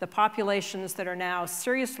that the populations that are now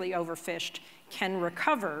seriously overfished can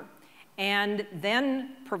recover and then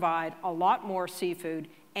provide a lot more seafood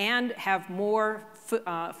and have more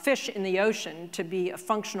fish in the ocean to be a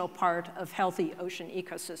functional part of healthy ocean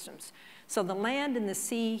ecosystems. So the land and the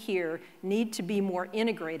sea here need to be more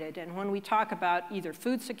integrated. And when we talk about either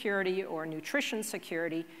food security or nutrition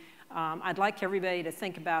security, I'd like everybody to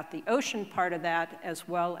think about the ocean part of that as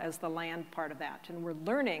well as the land part of that. And we're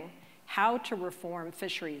learning how to reform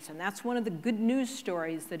fisheries. And that's one of the good news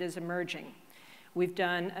stories that is emerging. We've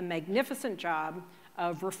done a magnificent job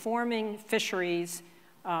of reforming fisheries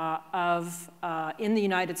in the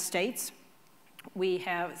United States. We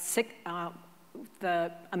have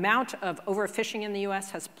the amount of overfishing in the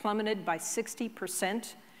US has plummeted by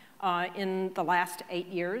 60% in the last 8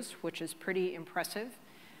 years, which is pretty impressive.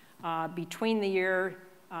 Between the year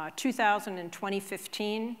 2000 and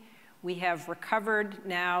 2015, we have recovered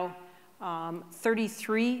now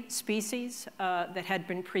 33 species that had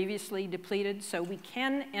been previously depleted. So we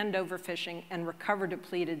can end overfishing and recover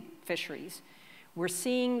depleted fisheries. We're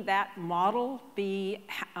seeing that model be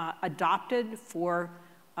adopted for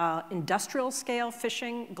industrial scale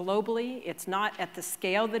fishing globally. It's not at the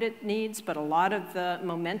scale that it needs, but a lot of the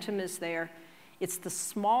momentum is there. It's the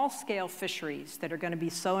small scale fisheries that are going to be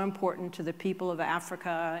so important to the people of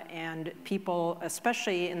Africa and people,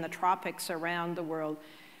 especially in the tropics around the world.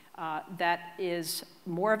 That is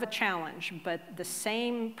more of a challenge, but the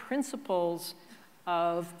same principles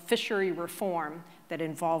of fishery reform that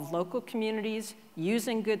involve local communities,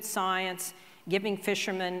 using good science, giving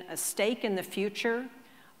fishermen a stake in the future,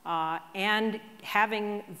 and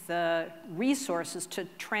having the resources to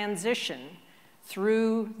transition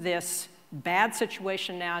through this bad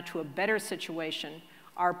situation now to a better situation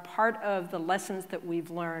are part of the lessons that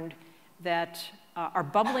we've learned that are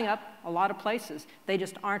bubbling up a lot of places. They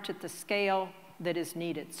just aren't at the scale that is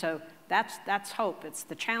needed. So that's hope. It's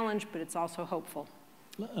the challenge, but it's also hopeful.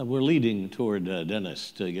 We're leading toward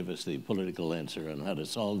Denis to give us the political answer on how to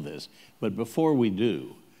solve this. But before we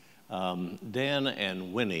do, Dan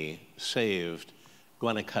and Winnie saved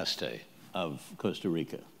Guanacaste of Costa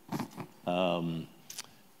Rica.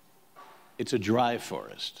 It's a dry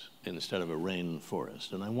forest instead of a rain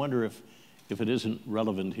forest. And I wonder if it isn't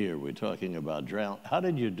relevant here. We're talking about drought. How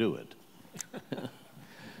did you do it?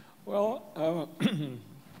 Well,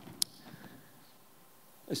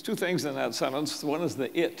 there's two things in that sentence. One is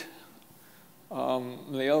the it.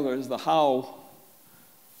 The other is the how.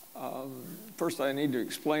 first I need to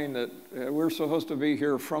explain that we're supposed to be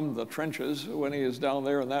here from the trenches. Winnie is down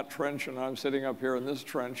there in that trench, and I'm sitting up here in this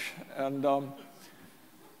trench. And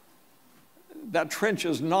that trench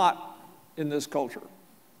is not in this culture.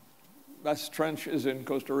 That trench is in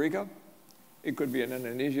Costa Rica. It could be in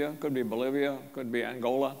Indonesia, could be Bolivia, could be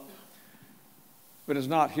Angola, but it's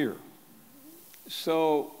not here.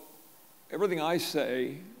 So everything I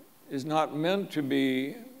say is not meant to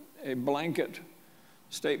be a blanket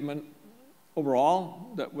statement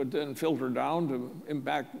overall that would then filter down to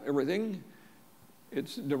impact everything.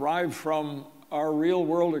 It's derived from our real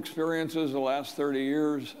world experiences the last 30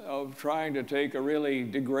 years of trying to take a really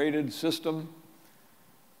degraded system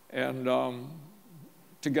and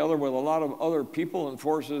together with a lot of other people and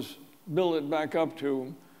forces, build it back up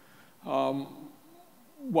to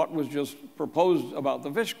what was just proposed about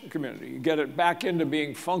the fish community. You get it back into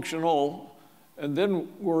being functional and then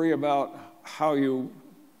worry about how you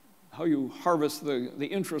harvest the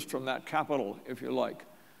interest from that capital, if you like.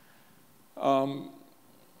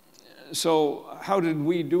 So how did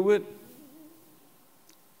we do it?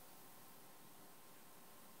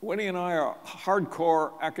 Winnie and I are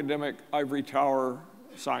hardcore academic ivory tower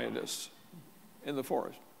scientists in the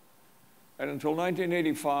forest. And until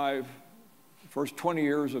 1985, the first 20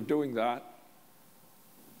 years of doing that,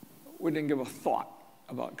 we didn't give a thought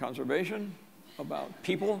about conservation, about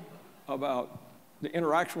people, about the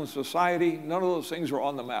interaction with society. None of those things were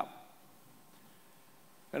on the map.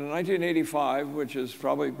 And in 1985, which is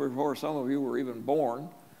probably before some of you were even born,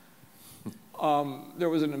 there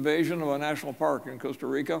was an invasion of a national park in Costa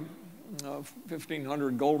Rica,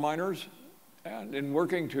 1,500 gold miners. And in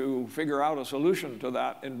working to figure out a solution to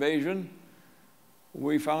that invasion,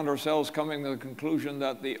 we found ourselves coming to the conclusion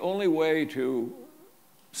that the only way to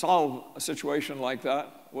solve a situation like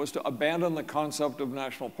that was to abandon the concept of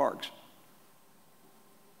national parks.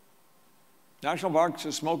 National parks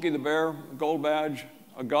is Smokey the Bear, gold badge,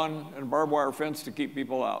 a gun, and a barbed wire fence to keep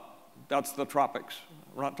people out. That's the tropics.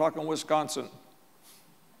 We're not talking Wisconsin.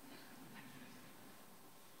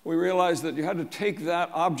 We realized that you had to take that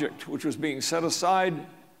object, which was being set aside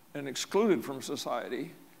and excluded from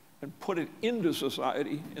society, and put it into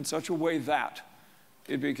society in such a way that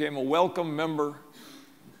it became a welcome member,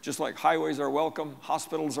 just like highways are welcome,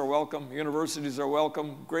 hospitals are welcome, universities are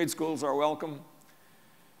welcome, grade schools are welcome.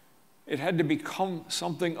 It had to become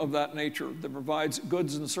something of that nature that provides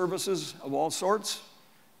goods and services of all sorts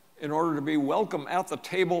in order to be welcome at the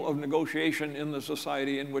table of negotiation in the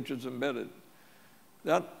society in which it's embedded.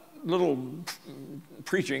 That little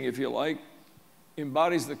preaching, if you like,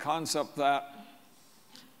 embodies the concept that,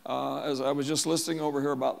 as I was just listing over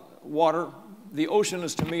here about water, the ocean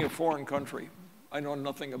is to me a foreign country. I know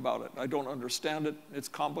nothing about it. I don't understand it. It's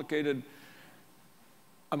complicated.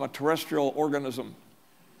 I'm a terrestrial organism.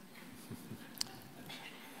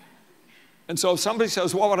 And so if somebody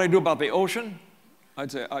says, what would I do about the ocean?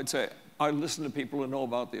 I'd say, I listen to people who know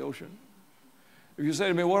about the ocean. If you say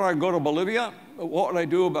to me, what would I go to Bolivia? What would I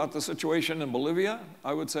do about the situation in Bolivia?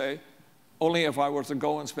 I would say, only if I were to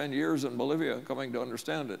go and spend years in Bolivia coming to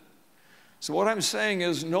understand it. So what I'm saying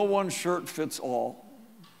is no one shirt fits all.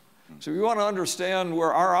 So if you want to understand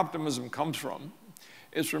where our optimism comes from,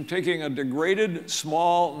 it's from taking a degraded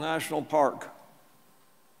small national park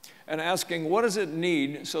and asking what does it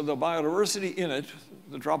need so the biodiversity in it,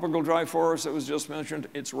 the tropical dry forest that was just mentioned,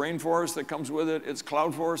 its rainforest that comes with it, its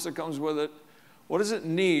cloud forest that comes with it, what does it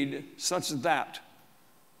need such that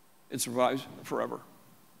it survives forever?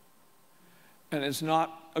 And it's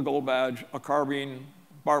not a gold badge, a carbine,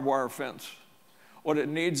 barbed wire fence. What it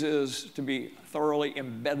needs is to be thoroughly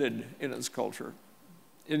embedded in its culture.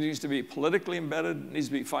 It needs to be politically embedded, it needs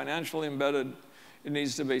to be financially embedded, it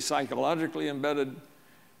needs to be psychologically embedded.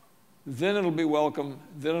 Then it'll be welcome,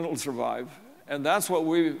 then it'll survive. And that's what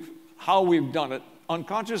how we've done it,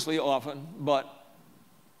 unconsciously often, but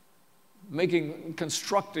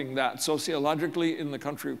constructing that sociologically in the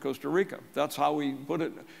country of Costa Rica. That's how we put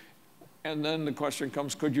it. And then the question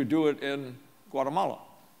comes, could you do it in Guatemala?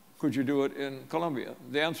 Could you do it in Colombia?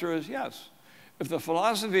 The answer is yes. If the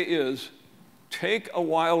philosophy is take a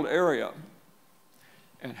wild area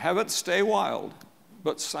and have it stay wild,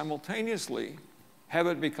 but simultaneously have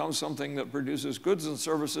it become something that produces goods and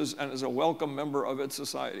services and is a welcome member of its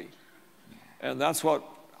society. And that's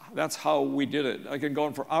how we did it. I can go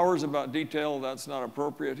on for hours about detail. That's not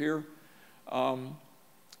appropriate here.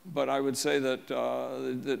 But I would say that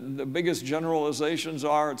the biggest generalizations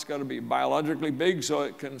are it's got to be biologically big so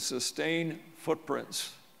it can sustain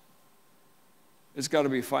footprints. It's got to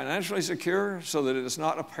be financially secure so that it is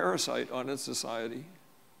not a parasite on its society.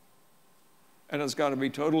 And it's got to be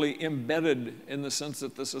totally embedded in the sense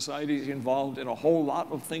that the society is involved in a whole lot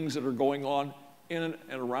of things that are going on in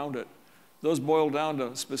and around it. Those boil down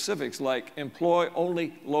to specifics like employ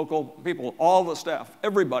only local people. All the staff,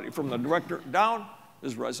 everybody from the director down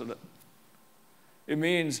is resident. It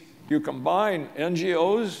means you combine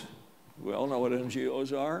NGOs, we all know what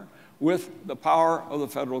NGOs are, with the power of the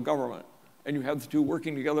federal government. And you have the two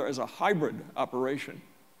working together as a hybrid operation.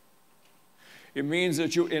 It means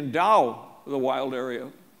that you endow the wild area.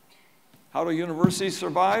 How do universities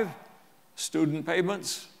survive? Student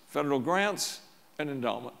payments, federal grants, and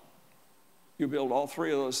endowment. You build all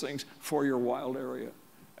three of those things for your wild area.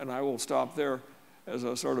 And I will stop there as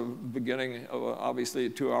a sort of beginning of obviously a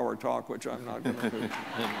 2-hour talk, which I'm not going to do.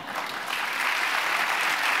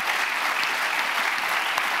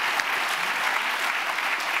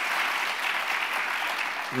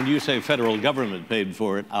 When you say federal government paid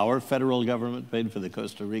for it, our federal government paid for the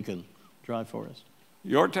Costa Rican dry forest?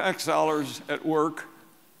 Your tax dollars at work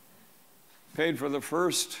paid for the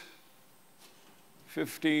first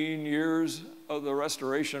 15 years of the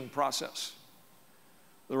restoration process.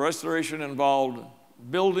 The restoration involved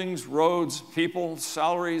buildings, roads, people,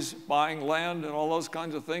 salaries, buying land, and all those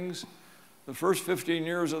kinds of things. The first 15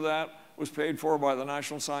 years of that was paid for by the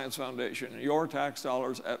National Science Foundation, your tax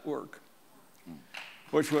dollars at work,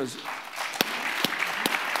 which was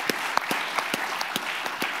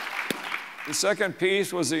the second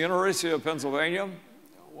piece was the University of Pennsylvania.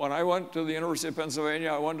 When I went to the University of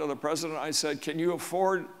Pennsylvania, I went to the president, I said, can you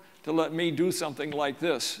afford to let me do something like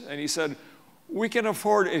this? And he said, we can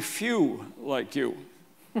afford a few like you.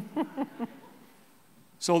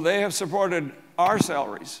 So they have supported our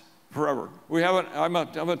salaries forever. I'm a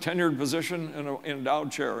tenured position in an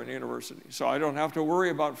endowed chair in the university, so I don't have to worry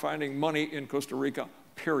about finding money in Costa Rica,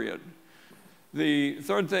 period. The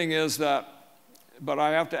third thing is that, but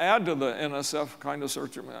I have to add to the NSF kind of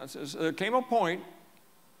circumstances, there came a point,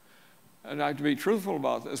 and I have to be truthful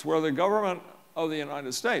about this, where the government of the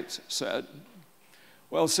United States said,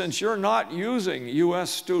 well, since you're not using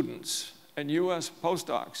US students and US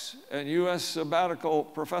postdocs and US sabbatical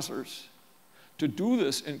professors to do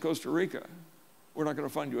this in Costa Rica, we're not going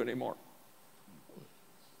to fund you anymore.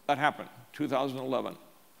 That happened, 2011.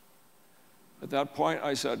 At that point,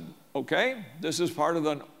 I said, okay, this is part of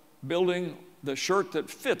the building the shirt that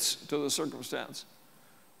fits to the circumstance.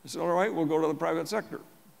 I said, all right, we'll go to the private sector.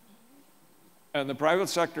 And the private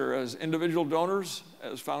sector, as individual donors,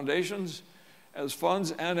 as foundations, as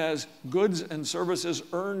funds, and as goods and services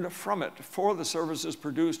earned from it for the services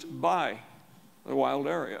produced by the wild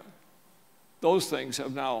area. Those things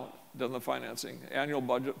have now done the financing. Annual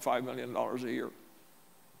budget, $5 million a year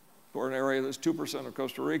for an area that's 2% of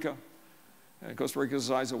Costa Rica, and Costa Rica is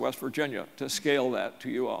the size of West Virginia, to scale that to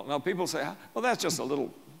you all. Now people say, well, that's just a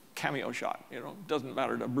little cameo shot, you know, it doesn't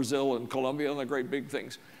matter to Brazil and Colombia and the great big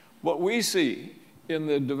things. What we see in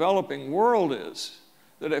the developing world is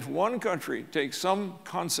that if one country takes some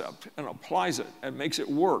concept and applies it and makes it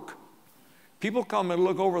work, people come and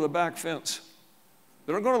look over the back fence.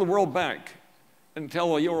 They don't go to the World Bank and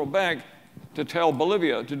tell the Euro Bank to tell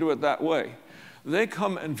Bolivia to do it that way. They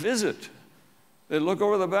come and visit. They look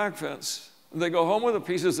over the back fence. And they go home with the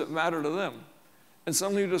pieces that matter to them. And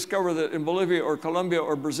suddenly you discover that in Bolivia or Colombia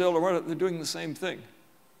or Brazil or whatever, they're doing the same thing.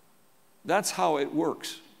 That's how it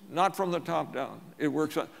works. Not from the top down. It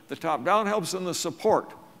works, the top down helps in the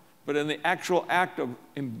support, but in the actual act of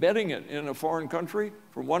embedding it in a foreign country,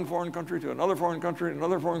 from one foreign country to another foreign country,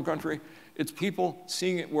 another foreign country, it's people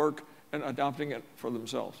seeing it work and adopting it for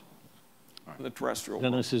themselves. Right. In the terrestrial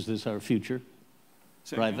world. Dennis, is this our future?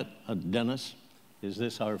 Say Private, Dennis, is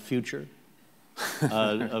this our future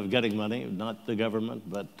of getting money? Not the government,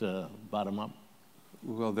 but bottom up?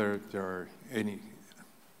 Well, there are any.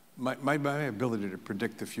 My ability to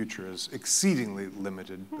predict the future is exceedingly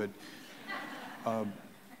limited, but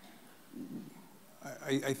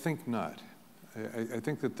I think not. I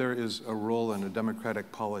think that there is a role in a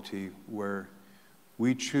democratic polity where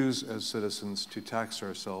we choose as citizens to tax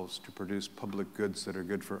ourselves to produce public goods that are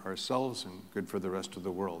good for ourselves and good for the rest of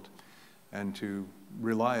the world, and to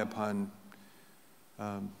rely upon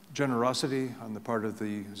generosity on the part of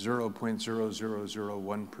the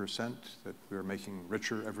 0.0001% that we are making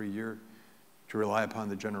richer every year, to rely upon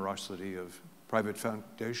the generosity of private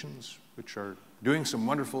foundations, which are doing some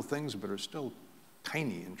wonderful things but are still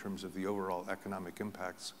tiny in terms of the overall economic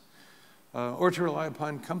impacts, or to rely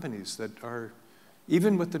upon companies that are,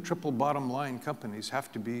 even with the triple bottom line companies,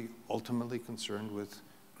 have to be ultimately concerned with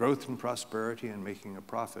growth and prosperity and making a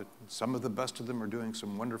profit. Some of the best of them are doing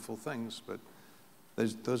some wonderful things, but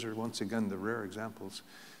those are, once again, the rare examples.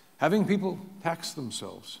 Having people tax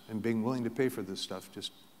themselves and being willing to pay for this stuff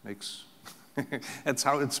just makes, that's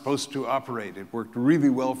how it's supposed to operate. It worked really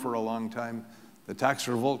well for a long time. The tax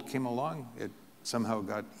revolt came along. It somehow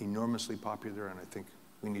got enormously popular, and I think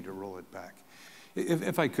we need to roll it back.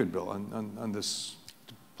 If I could, Bill, on this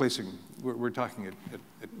placing, we're talking at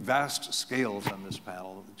vast scales on this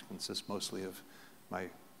panel, which consists mostly of my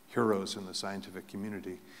heroes in the scientific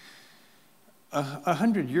community.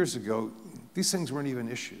 100 years ago, these things weren't even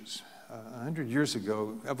issues. 100 years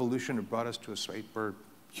ago, evolution had brought us to a state where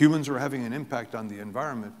humans were having an impact on the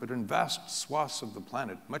environment, but in vast swaths of the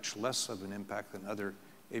planet, much less of an impact than other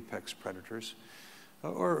apex predators,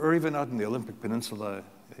 or even out in the Olympic Peninsula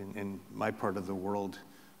in my part of the world,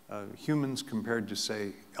 humans compared to,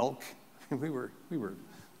 say, elk, we were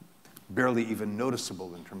barely even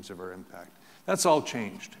noticeable in terms of our impact. That's all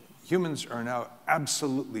changed. Humans are now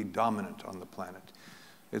absolutely dominant on the planet.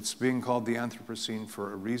 It's being called the Anthropocene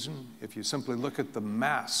for a reason. If you simply look at the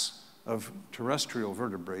mass of terrestrial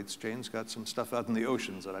vertebrates, Jane's got some stuff out in the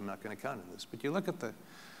oceans that I'm not going to count in this, but you look at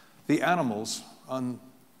the animals on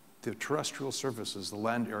the terrestrial surfaces, the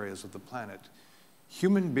land areas of the planet,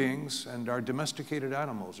 human beings and our domesticated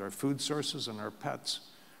animals, our food sources and our pets,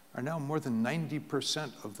 are now more than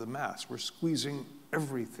 90% of the mass. We're squeezing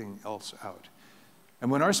everything else out. And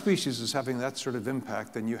when our species is having that sort of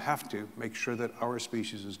impact, then you have to make sure that our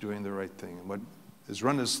species is doing the right thing. And what is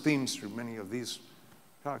run as themes through many of these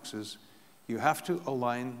talks is you have to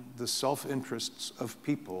align the self-interests of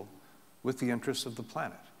people with the interests of the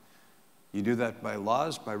planet. You do that by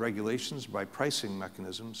laws, by regulations, by pricing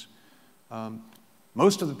mechanisms.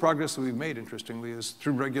 Most of the progress that we've made, interestingly, is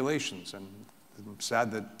through regulations. And I'm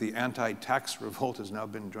sad that the anti-tax revolt has now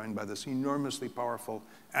been joined by this enormously powerful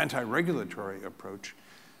anti-regulatory approach.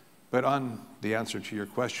 But on the answer to your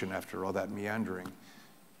question, after all that meandering,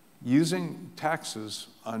 using taxes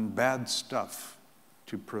on bad stuff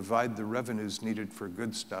to provide the revenues needed for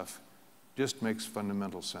good stuff just makes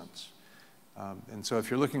fundamental sense. And so if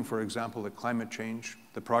you're looking, for example, at climate change,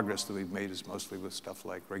 the progress that we've made is mostly with stuff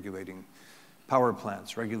like regulating power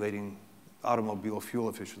plants, regulating automobile fuel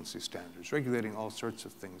efficiency standards, regulating all sorts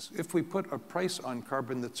of things. If we put a price on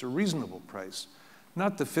carbon that's a reasonable price,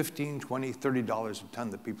 not the $15, $20, $30 a ton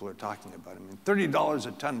that people are talking about. I mean, $30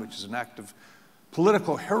 a ton, which is an act of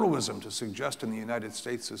political heroism to suggest in the United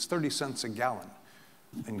States, is 30 cents a gallon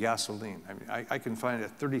in gasoline. I mean, I can find a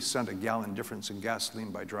 30-cent a gallon difference in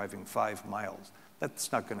gasoline by driving 5 miles.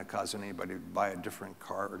 That's not going to cause anybody to buy a different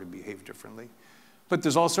car or to behave differently. But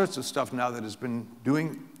there's all sorts of stuff now that has been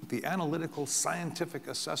doing the analytical scientific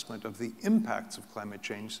assessment of the impacts of climate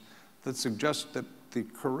change that suggests that the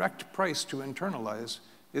correct price to internalize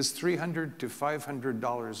is $300 to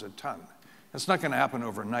 $500 a ton. It's not going to happen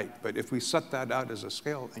overnight, but if we set that out as a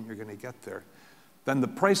scale, and you're going to get there, then the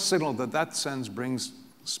price signal that that sends brings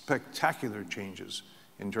spectacular changes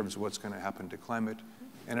in terms of what's going to happen to climate,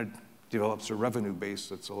 and it develops a revenue base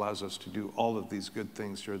that allows us to do all of these good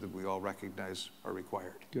things here that we all recognize are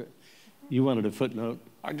required. Good. You wanted a footnote?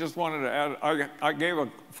 I just wanted to add, I gave a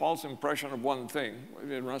false impression of one thing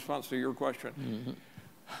in response to your question.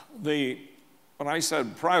 Mm-hmm. When I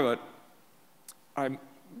said private,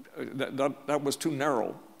 that was too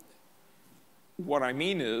narrow. What I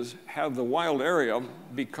mean is have the wild area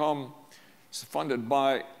become funded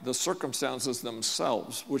by the circumstances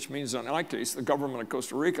themselves, which means in my case, the government of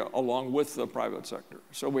Costa Rica, along with the private sector.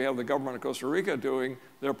 So we have the government of Costa Rica doing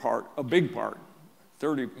their part, a big part,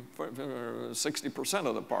 60%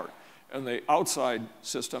 of the part, and the outside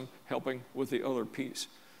system helping with the other piece.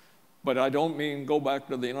 But I don't mean go back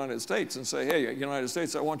to the United States and say, hey, United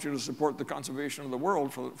States, I want you to support the conservation of the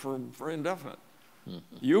world for indefinite.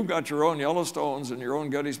 Mm-hmm. You've got your own Yellowstones and your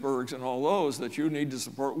own Gettysburgs and all those that you need to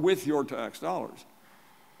support with your tax dollars.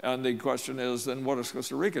 And the question is, then what does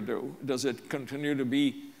Costa Rica do? Does it continue to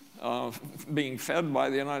be being fed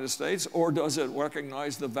by the United States, or does it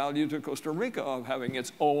recognize the value to Costa Rica of having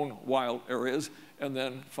its own wild areas and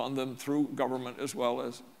then fund them through government as well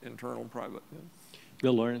as internal private? Yeah.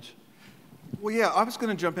 Bill Laurance? Well, yeah, I was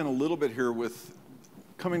going to jump in a little bit here with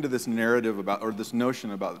coming to this narrative about, or this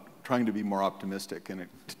notion about trying to be more optimistic, and it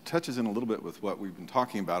touches in a little bit with what we've been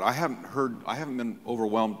talking about. I haven't been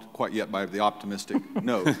overwhelmed quite yet by the optimistic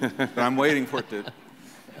note, but I'm waiting for it to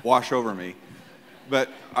wash over me. But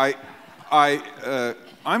I'm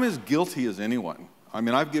as guilty as anyone. I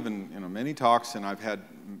mean, I've given many talks, and I've had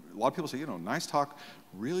a lot of people say, nice talk,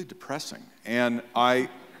 really depressing. And I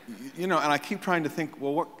keep trying to think,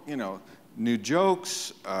 well, what, new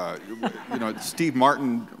jokes, Steve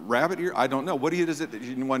Martin rabbit ear, I don't know. What is it that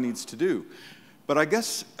one needs to do? But I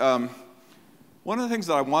guess One of the things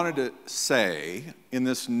that I wanted to say in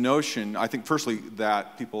this notion, I think firstly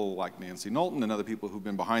that people like Nancy Knowlton and other people who've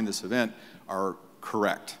been behind this event are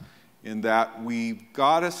correct in that we've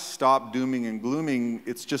got to stop dooming and glooming.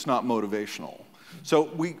 It's just not motivational. So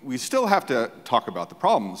we still have to talk about the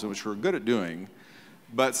problems, which we're good at doing,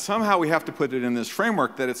 but somehow we have to put it in this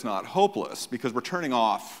framework that it's not hopeless because we're turning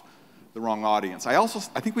off the wrong audience. I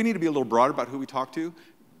think we need to be a little broader about who we talk to.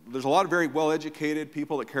 There's a lot of very well-educated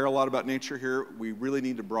people that care a lot about nature here. We really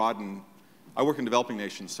need to broaden. I work in developing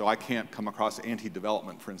nations, so I can't come across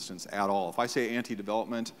anti-development, for instance, at all. If I say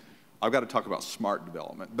anti-development, I've got to talk about smart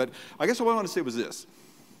development. But I guess what I want to say was this.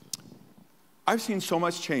 I've seen so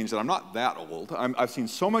much change, and I'm not that old. I've seen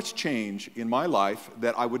so much change in my life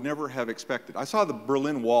that I would never have expected. I saw the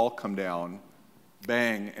Berlin Wall come down,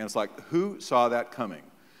 bang, and it's like, who saw that coming?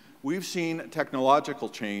 We've seen technological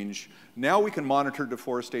change. Now we can monitor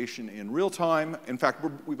deforestation in real time. In fact,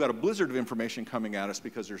 we've got a blizzard of information coming at us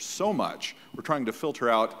because there's so much. We're trying to filter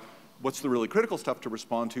out what's the really critical stuff to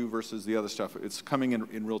respond to versus the other stuff. It's coming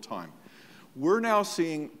in real time. We're now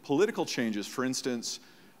seeing political changes. For instance,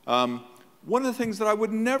 one of the things that I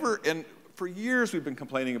would never, and for years we've been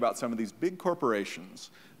complaining about some of these big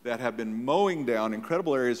corporations that have been mowing down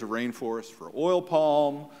incredible areas of rainforest for oil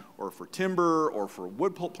palm or for timber or for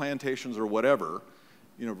wood pulp plantations or whatever,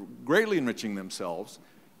 you know, greatly enriching themselves,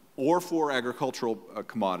 or for agricultural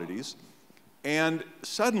commodities. And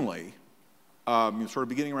suddenly, sort of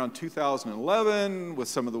beginning around 2011, with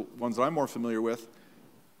some of the ones that I'm more familiar with,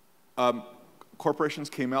 corporations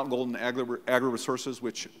came out, Golden Agri-Resources,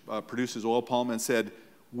 which produces oil palm, and said,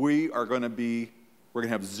 we're going to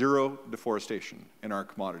have zero deforestation in our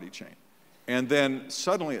commodity chain. And then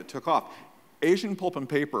suddenly it took off. Asian Pulp and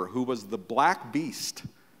Paper, who was the black beast,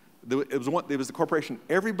 it was the corporation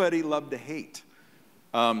everybody loved to hate,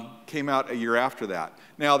 came out a year after that.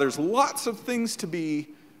 Now, there's lots of things to be,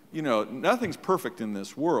 you know, nothing's perfect in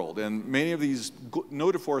this world, and many of these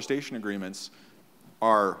no deforestation agreements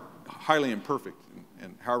are highly imperfect,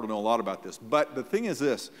 and Howard will know a lot about this. But the thing is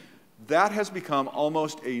this, that has become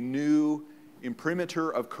almost a new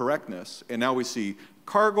imprimatur of correctness, and now we see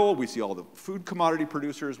Cargill, we see all the food commodity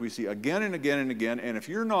producers, we see again and again and again, and if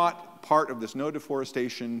you're not part of this no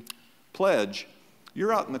deforestation pledge,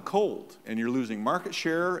 you're out in the cold, and you're losing market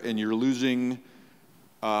share, and you're losing,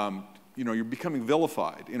 you're becoming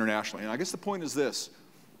vilified internationally. And I guess the point is this,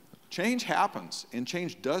 change happens, and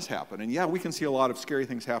change does happen, and yeah, we can see a lot of scary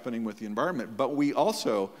things happening with the environment, but we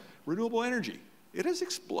also, renewable energy, it is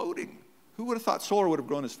exploding. Who would have thought solar would have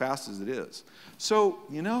grown as fast as it is? So,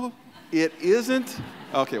 you know, it isn't,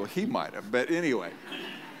 okay, well, he might have, but anyway,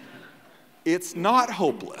 it's not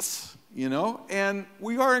hopeless, you know, and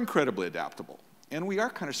we are incredibly adaptable, and we are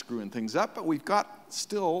kind of screwing things up, but we've got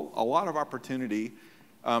still a lot of opportunity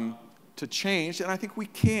to change, and I think we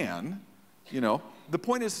can, you know. The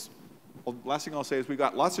point is, well, last thing I'll say is we've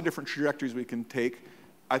got lots of different trajectories we can take.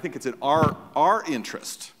 I think it's in our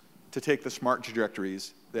interest to take the smart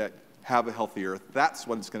trajectories that have a healthy Earth. That's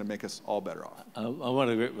what's going to make us all better off. I want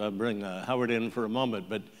to bring Howard in for a moment,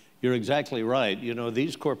 but you're exactly right. You know,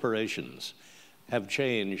 these corporations have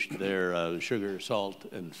changed their sugar, salt,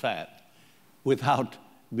 and fat without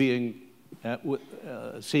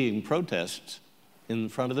seeing protests in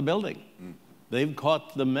front of the building. Mm. They've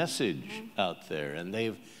caught the message out there, and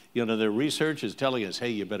they've, you know, their research is telling us, hey,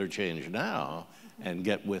 you better change now and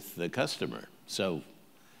get with the customer. So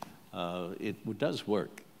it does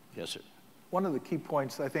work. Yes, sir. One of the key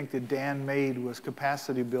points I think that Dan made was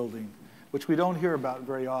capacity building, which we don't hear about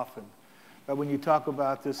very often. But when you talk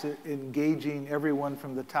about this engaging everyone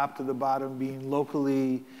from the top to the bottom, being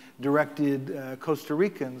locally directed Costa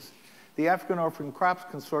Ricans, the African Orphan Crops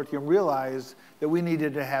Consortium realized that we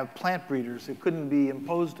needed to have plant breeders. It couldn't be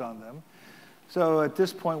imposed on them. So at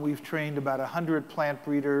this point, we've trained about 100 plant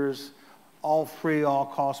breeders, all free, all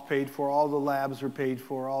costs paid for, all the labs are paid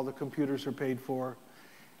for, all the computers are paid for.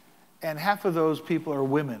 And half of those people are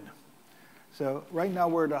women. So right now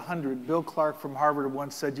we're at 100. Bill Clark from Harvard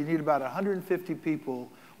once said you need about 150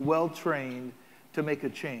 people well-trained to make a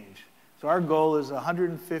change. So our goal is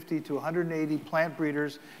 150 to 180 plant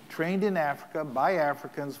breeders trained in Africa by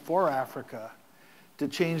Africans for Africa to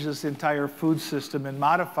change this entire food system and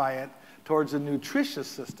modify it towards a nutritious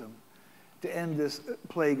system to end this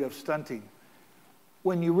plague of stunting.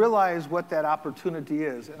 When you realize what that opportunity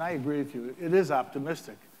is, and I agree with you, it is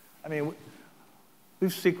optimistic. I mean,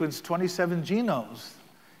 we've sequenced 27 genomes.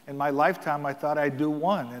 In my lifetime, I thought I'd do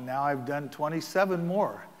one, and now I've done 27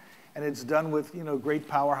 more. And it's done with, you know, great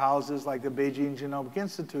powerhouses like the Beijing Genomic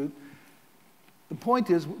Institute. The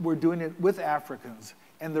point is we're doing it with Africans.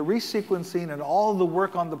 and the resequencing and all the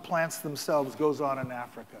work on the plants themselves goes on in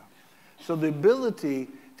Africa. So the ability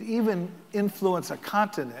to even influence a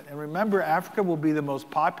continent, and remember, Africa will be the most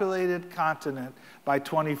populated continent by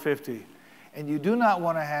 2050. And you do not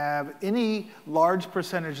want to have any large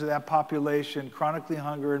percentage of that population chronically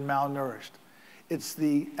hungry and malnourished. It's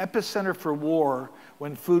the epicenter for war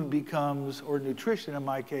when food becomes, or nutrition in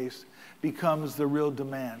my case, becomes the real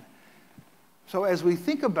demand. So as we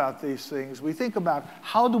think about these things, we think about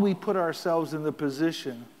how do we put ourselves in the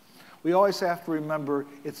position. We always have to remember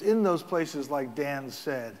it's in those places like Dan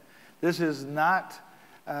said. This is not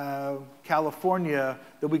California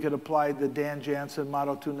that we could apply the Dan Janzen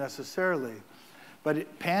model to necessarily.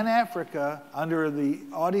 But Pan-Africa, under the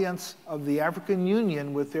audience of the African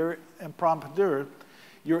Union with their imprimatur,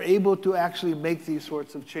 you're able to actually make these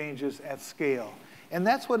sorts of changes at scale. And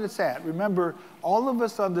that's what it's at. Remember, all of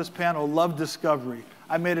us on this panel love discovery.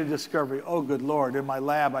 I made a discovery. Oh, good Lord, in my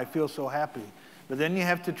lab, I feel so happy. But then you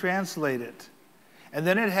have to translate it. And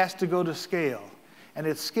then it has to go to scale. And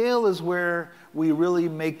at scale is where we really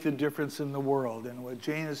make the difference in the world. And what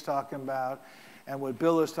Jane is talking about, and what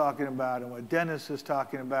Bill is talking about, and what Dennis is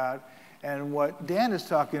talking about, and what Dan is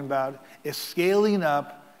talking about is scaling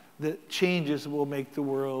up the changes that will make the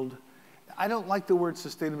world. I don't like the word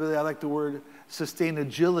sustainability, I like the word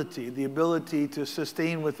sustainagility, the ability to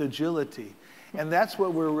sustain with agility. And that's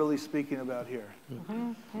what we're really speaking about here.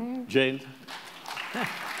 Jane?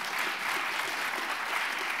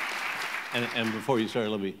 And before you start,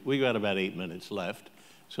 we got about 8 minutes left,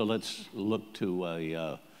 so let's look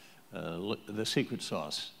to the secret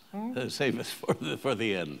sauce. Save us for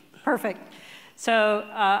the end. Perfect. So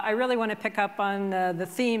I really want to pick up on the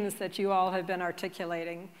themes that you all have been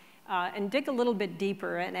articulating and dig a little bit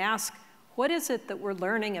deeper and ask, what is it that we're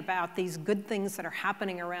learning about these good things that are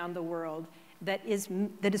happening around the world that is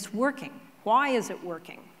working? Why is it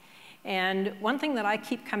working? And one thing that I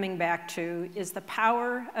keep coming back to is the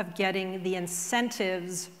power of getting the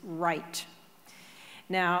incentives right.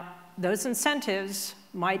 Now, those incentives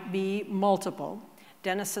might be multiple.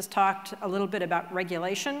 Dennis has talked a little bit about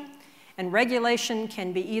regulation, and regulation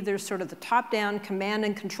can be either sort of the top-down command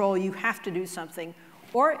and control, you have to do something,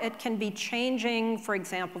 or it can be changing, for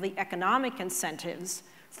example, the economic incentives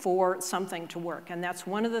for something to work. And that's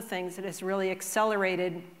one of the things that has really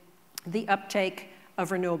accelerated the uptake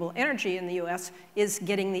of renewable energy in the US, is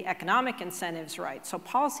getting the economic incentives right. So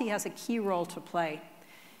policy has a key role to play.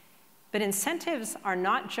 But incentives are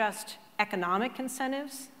not just economic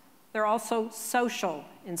incentives, they're also social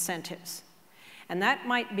incentives. And that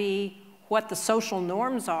might be what the social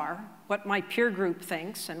norms are, what my peer group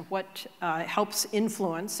thinks, and what helps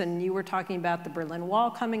influence. And you were talking about the Berlin Wall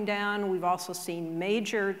coming down. We've also seen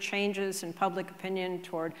major changes in public opinion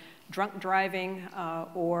toward drunk driving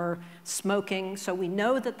or smoking. So we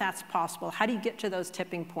know that that's possible. How do you get to those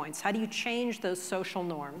tipping points? How do you change those social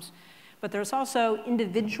norms? But there's also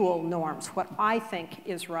individual norms, what I think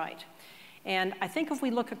is right. And I think if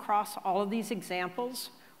we look across all of these examples,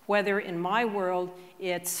 whether in my world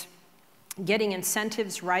it's getting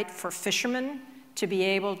incentives right for fishermen to be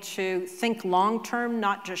able to think long-term,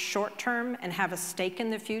 not just short-term, and have a stake in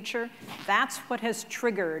the future, that's what has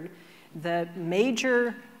triggered the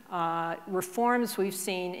major reforms we've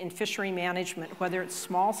seen in fishery management, whether it's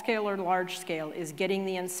small scale or large scale, is getting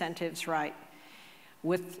the incentives right.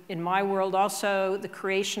 With, in my world also, the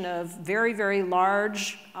creation of very, very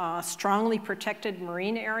large, strongly protected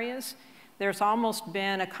marine areas. There's almost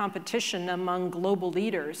been a competition among global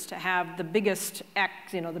leaders to have the biggest,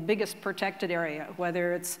 the biggest protected area,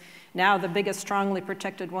 whether it's now the biggest strongly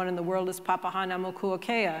protected one in the world is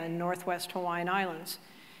Papahānaumokuākea in Northwest Hawaiian Islands.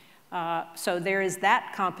 So there is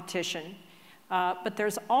that competition. But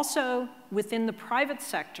there's also, within the private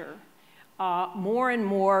sector, more and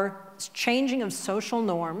more changing of social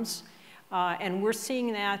norms. And we're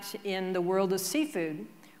seeing that in the world of seafood,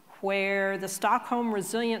 where the Stockholm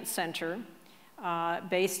Resilience Center,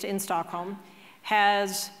 based in Stockholm,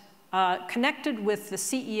 has connected with the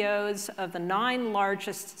CEOs of the 9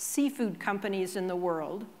 largest seafood companies in the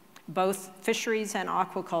world, both fisheries and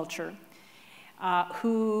aquaculture,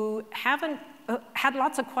 who haven't had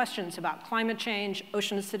lots of questions about climate change,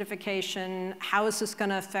 ocean acidification, how is this going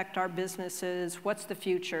to affect our businesses, what's the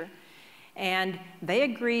future? And they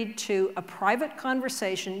agreed to a private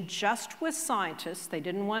conversation just with scientists. They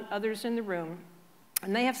didn't want others in the room.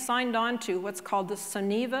 And they have signed on to what's called the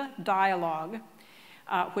Soneva Dialogue,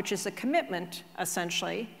 which is a commitment,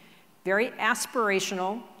 essentially, very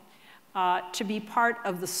aspirational, to be part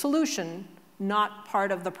of the solution, not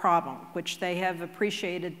part of the problem, which they have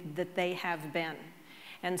appreciated that they have been.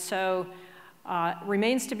 And so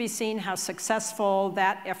Remains to be seen how successful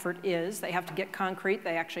that effort is. They have to get concrete.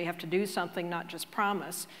 They actually have to do something, not just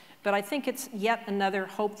promise. But I think it's yet another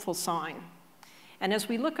hopeful sign. And as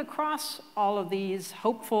we look across all of these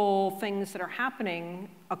hopeful things that are happening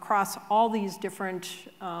across all these different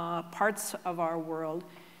parts of our world,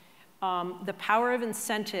 the power of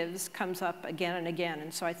incentives comes up again and again.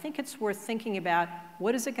 And so I think it's worth thinking about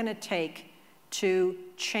what is it going to take to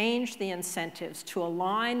change the incentives, to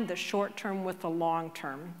align the short term with the long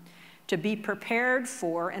term, to be prepared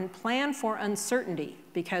for and plan for uncertainty,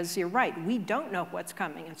 because you're right, we don't know what's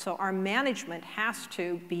coming. And so our management has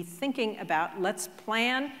to be thinking about, let's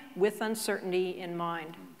plan with uncertainty in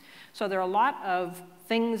mind. So there are a lot of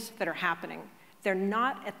things that are happening. They're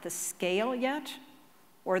not at the scale yet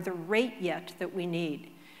or the rate yet that we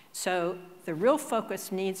need. So the real focus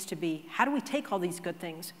needs to be, how do we take all these good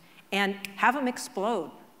things and have them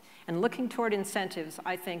explode? And looking toward incentives,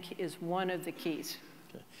 I think, is one of the keys.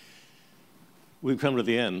 Okay. We've come to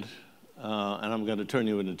the end, and I'm going to turn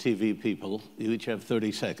you into TV people. You each have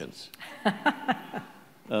 30 seconds.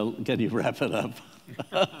 Can you wrap it up?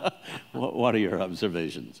 What are your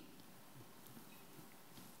observations?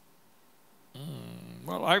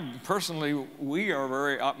 Well,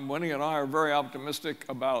 Winnie and I are very optimistic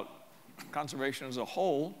about conservation as a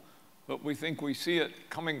whole, but we think we see it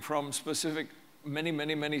coming from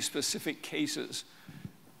many specific cases,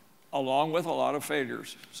 along with a lot of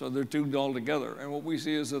failures. So they're two all together. And what we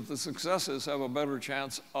see is that the successes have a better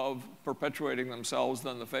chance of perpetuating themselves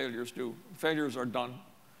than the failures do. Failures are done.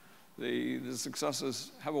 The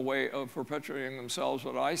successes have a way of perpetuating themselves.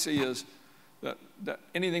 What I see is that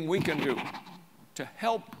anything we can do to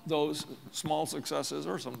help those small successes,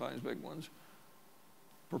 or sometimes big ones,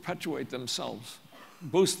 perpetuate themselves,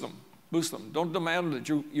 boost them. Don't demand that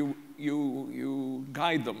you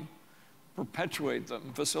guide them, perpetuate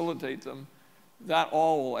them, facilitate them. That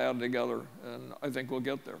all will add together, and I think we'll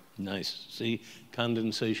get there. Nice. See,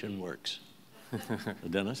 condensation works.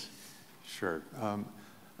 Denis? Sure.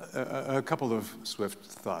 A couple of swift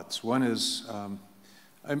thoughts. One is,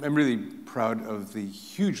 I'm really proud of the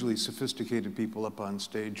hugely sophisticated people up on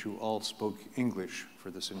stage who all spoke English for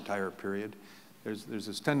this entire period. There's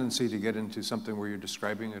this tendency to get into something where you're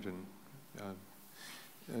describing it,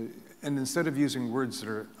 and instead of using words that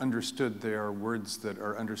are understood, they are words that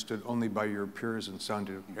are understood only by your peers and sound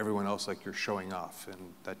to everyone else like you're showing off,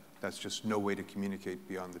 and that's just no way to communicate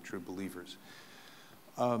beyond the true believers.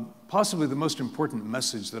 Possibly the most important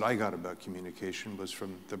message that I got about communication was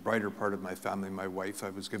from the brighter part of my family, my wife. I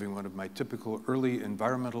was giving one of my typical early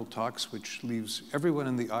environmental talks, which leaves everyone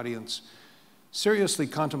in the audience seriously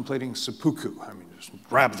contemplating seppuku. I mean, just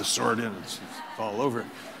grab the sword in and fall over.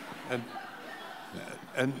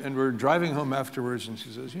 And we're driving home afterwards, and she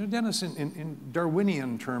says, you know, Denis, in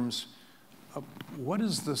Darwinian terms, what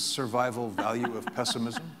is the survival value of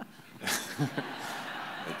pessimism?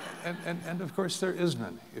 And of course, there is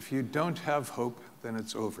none. If you don't have hope, then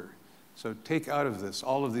it's over. So take out of this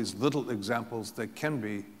all of these little examples that can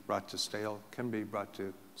be brought to scale, can be brought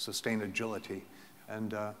to sustain agility,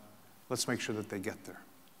 and let's make sure that they get there.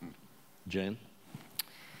 Jane?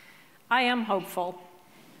 I am hopeful,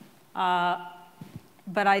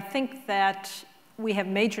 but I think that we have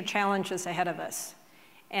major challenges ahead of us.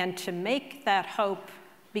 And to make that hope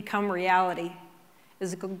become reality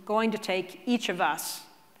is going to take each of us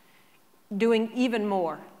doing even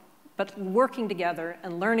more, but working together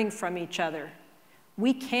and learning from each other.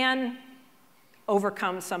 We can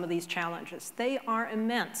overcome some of these challenges. They are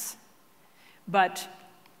immense. But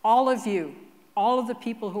all of you, all of the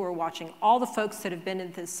people who are watching, all the folks that have been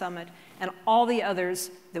at this summit, and all the others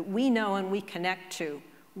that we know and we connect to,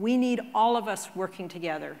 we need all of us working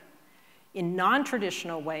together in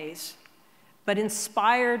non-traditional ways, but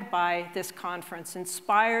inspired by this conference,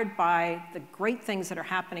 inspired by the great things that are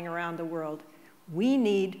happening around the world. We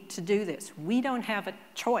need to do this. We don't have a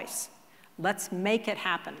choice. Let's make it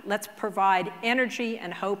happen. Let's provide energy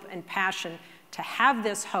and hope and passion to have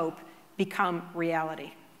this hope become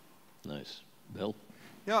reality. Nice. Bill?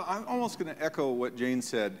 Yeah, I'm almost going to echo what Jane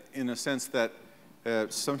said in a sense that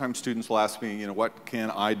sometimes students will ask me, you know, what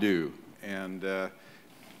can I do? And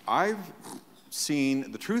I've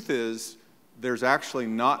seen, the truth is, there's actually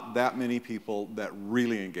not that many people that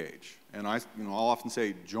really engage. And I'll often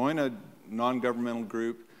say, join a non-governmental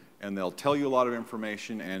group, and they'll tell you a lot of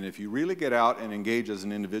information. And if you really get out and engage as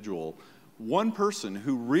an individual, one person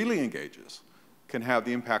who really engages can have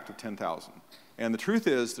the impact of 10,000. And the truth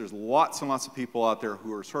is, there's lots and lots of people out there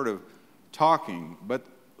who are sort of talking, but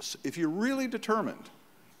if you're really determined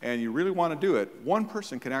and you really want to do it, one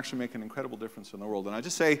person can actually make an incredible difference in the world. And I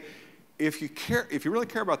just say, if you really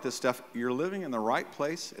care about this stuff, you're living in the right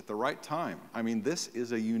place at the right time. I mean, this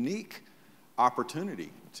is a unique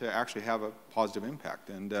opportunity to actually have a positive impact,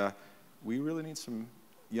 and we really need some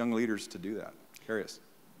young leaders to do that. Curious.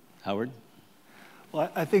 Howard?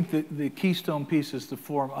 Well, I think that the keystone piece is to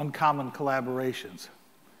form uncommon collaborations,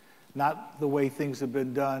 not the way things have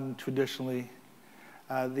been done traditionally.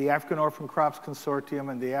 The African Orphan Crops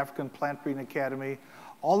Consortium and the African Plant Breeding Academy,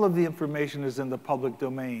 all of the information is in the public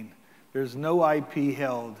domain. There's no IP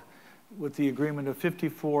held, with the agreement of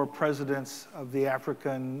 54 presidents of the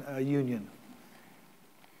African Union.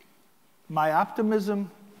 My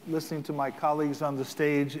optimism, listening to my colleagues on the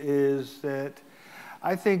stage, is that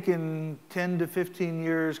I think in 10 to 15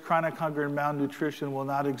 years, chronic hunger and malnutrition will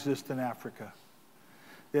not exist in Africa.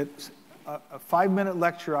 That a 5-minute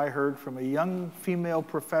lecture I heard from a young female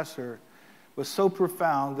professor was so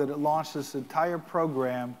profound that it launched this entire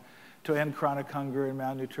program to end chronic hunger and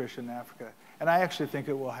malnutrition in Africa. And I actually think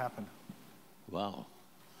it will happen. Wow.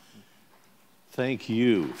 Thank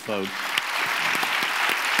you, folks.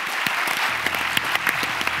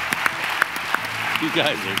 You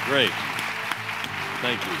guys are great.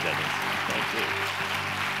 Thank you, Dennis. Thank you.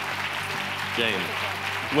 Jane.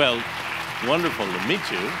 Well, wonderful to meet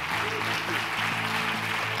you.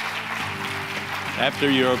 After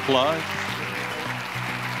your applause.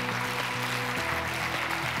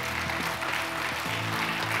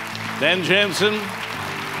 Dan Janzen,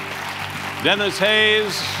 Denis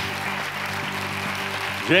Hayes,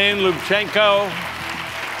 Jane Lubchenco,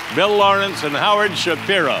 Bill Laurance, and Howard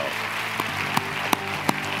Shapiro.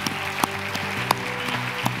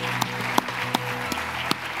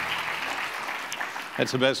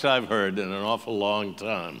 That's the best I've heard in an awful long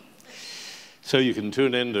time. So you can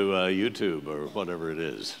tune into YouTube or whatever it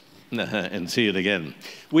is and see it again.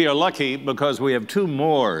 We are lucky because we have 2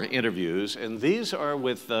 more interviews, and these are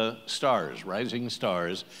with stars, rising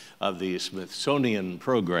stars of the Smithsonian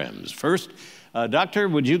programs. First, Doctor,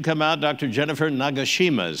 would you come out? Dr. Jennifer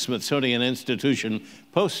Nagashima, Smithsonian Institution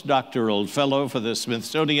postdoctoral fellow for the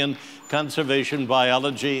Smithsonian Conservation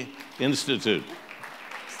Biology Institute.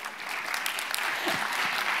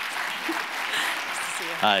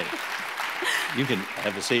 Hi. You can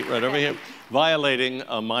have a seat right over here. Violating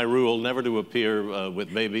my rule never to appear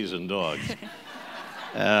with babies and dogs.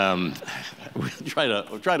 We'll try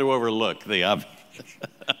to overlook the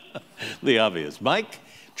obvious. Mike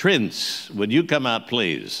Trins, would you come out,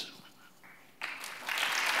 please?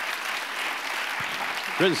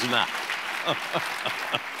 Trins now.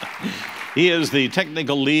 He is the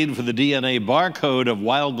technical lead for the DNA Barcode of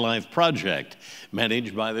Wildlife Project,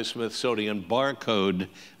 managed by the Smithsonian Barcode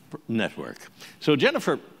Network. So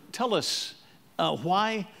Jennifer, tell us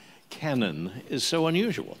why Cannon is so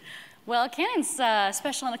unusual. Well, Cannon's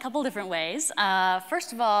special in a couple different ways.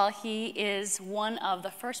 First of all, he is one of the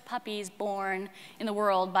first puppies born in the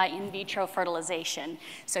world by in vitro fertilization.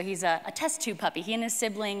 So he's a test tube puppy. He and his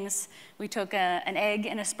siblings, we took an egg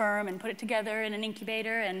and a sperm and put it together in an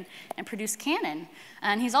incubator and produced Cannon.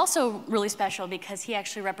 And he's also really special because he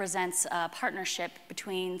actually represents a partnership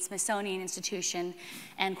between Smithsonian Institution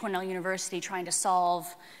and Cornell University trying to solve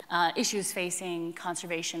issues facing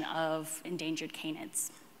conservation of endangered canids.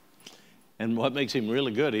 And what makes him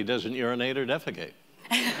really good, he doesn't urinate or defecate.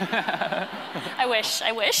 I wish.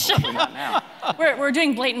 Not now. We're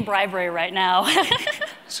doing blatant bribery right now.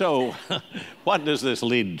 So what does this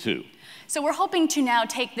lead to? So we're hoping to now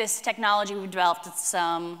take this technology we've developed, it's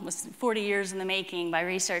was 40 years in the making by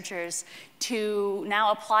researchers, to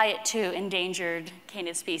now apply it to endangered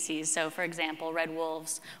canid species. So for example, red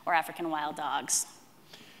wolves or African wild dogs.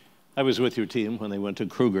 I was with your team when they went to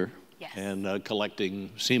Kruger yes. and collecting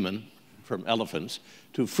semen from elephants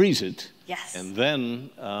to freeze it, yes. and then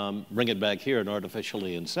bring it back here and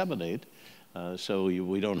artificially inseminate, so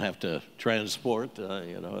we don't have to transport, a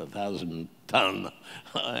 1,000-ton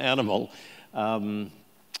animal.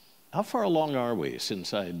 How far along are we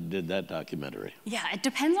since I did that documentary? Yeah, it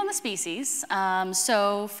depends on the species.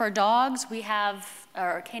 So for dogs,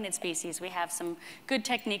 or canid species, we have some good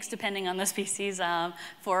techniques depending on the species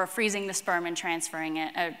for freezing the sperm and transporting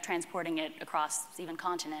it across even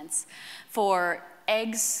continents. For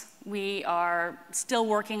eggs, we are still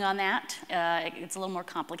working on that. It's a little more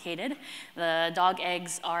complicated. The dog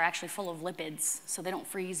eggs are actually full of lipids, so they don't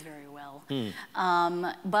freeze very well.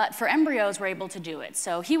 But for embryos, we're able to do it.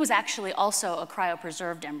 So he was actually also a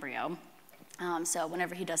cryopreserved embryo. So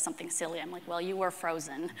whenever he does something silly, I'm like, well, you were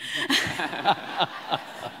frozen.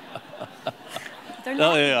 They're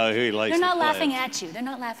not laughing at you. They're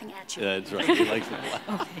not laughing at you. That's right. He likes to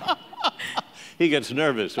laugh. He gets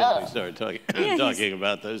nervous when we start talking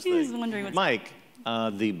about those things. Wondering what's Mike,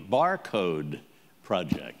 the barcode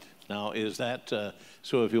project. Now, is that,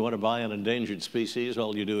 so if you want to buy an endangered species,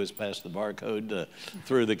 all you do is pass the barcode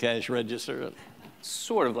through the cash register?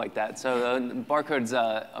 Sort of like that. So the barcode's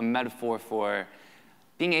a metaphor for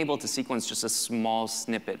being able to sequence just a small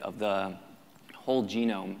snippet of the whole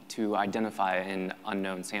genome to identify an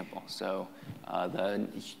unknown sample. So the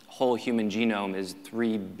whole human genome is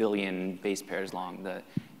 3 billion base pairs long, the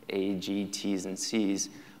A, G, T's, and C's.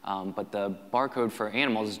 But the barcode for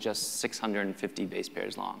animals is just 650 base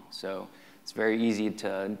pairs long. So it's very easy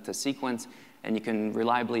to sequence, and you can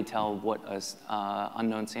reliably tell what an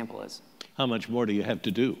unknown sample is. How much more do you have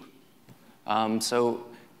to do? So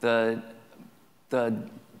the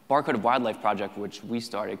Barcode of Wildlife project, which we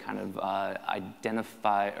started, kind of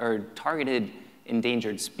targeted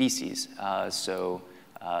endangered species. Dan,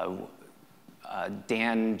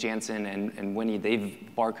 Janzen, and Winnie, they've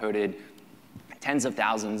barcoded tens of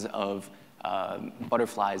thousands of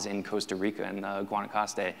butterflies in Costa Rica and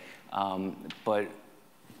Guanacaste.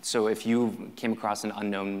 So if you came across an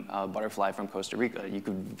unknown butterfly from Costa Rica, you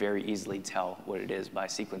could very easily tell what it is by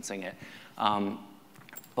sequencing it.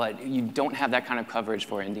 But you don't have that kind of coverage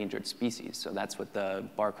for endangered species. So that's what the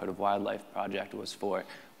Barcode of Wildlife project was for,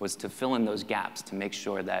 was to fill in those gaps to make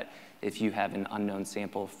sure that if you have an unknown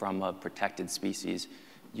sample from a protected species,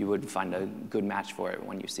 you would find a good match for it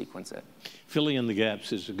when you sequence it. Filling in the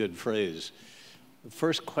gaps is a good phrase. The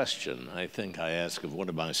first question I think I ask of one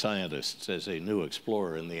of my scientists as a new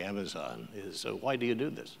explorer in the Amazon is, why do you do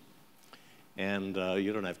this? And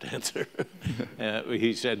you don't have to answer.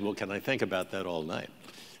 He said, well, can I think about that all night?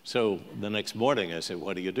 So the next morning I said,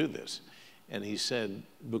 why do you do this? And he said,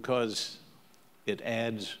 because it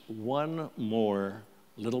adds one more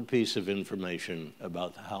little piece of information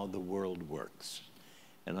about how the world works.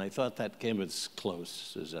 And I thought that came as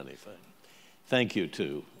close as anything. Thank you,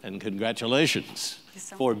 too, and congratulations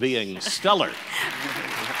for being stellar. All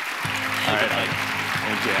right,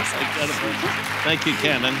 thank you. Thank you,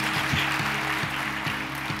 Canon.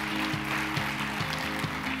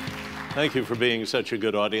 Thank you for being such a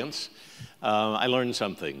good audience. I learned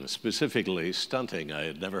something, specifically stunting. I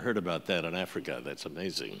had never heard about that in Africa. That's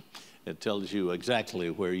amazing. It tells you exactly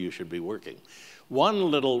where you should be working.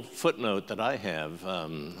 One little footnote that I have,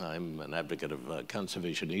 I'm an advocate of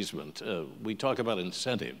conservation easement. We talk about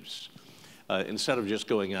incentives. Instead of just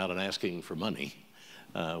going out and asking for money,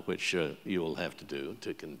 which you will have to do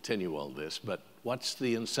to continue all this, but what's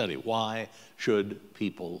the incentive? Why should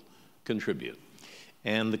people contribute?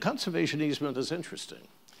 And the conservation easement is interesting.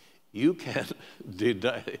 You can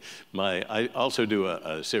I also do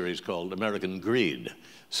a series called American Greed.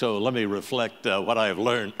 So let me reflect what I have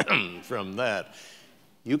learned from that.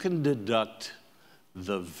 You can deduct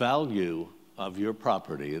the value of your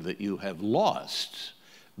property that you have lost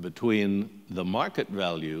between the market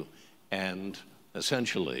value and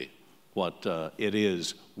essentially what it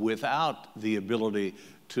is without the ability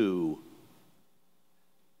to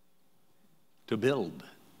build.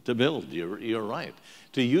 You're right.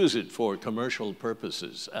 To use it for commercial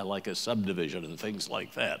purposes, like a subdivision and things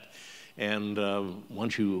like that. And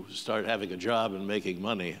once you start having a job and making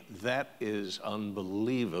money, that is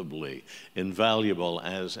unbelievably invaluable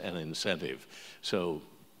as an incentive. So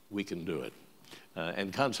we can do it.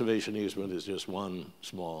 And conservation easement is just one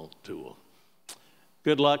small tool.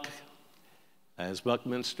 Good luck. As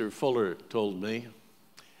Buckminster Fuller told me,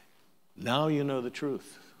 now you know the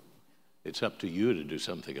truth. It's up to you to do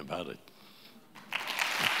something about it.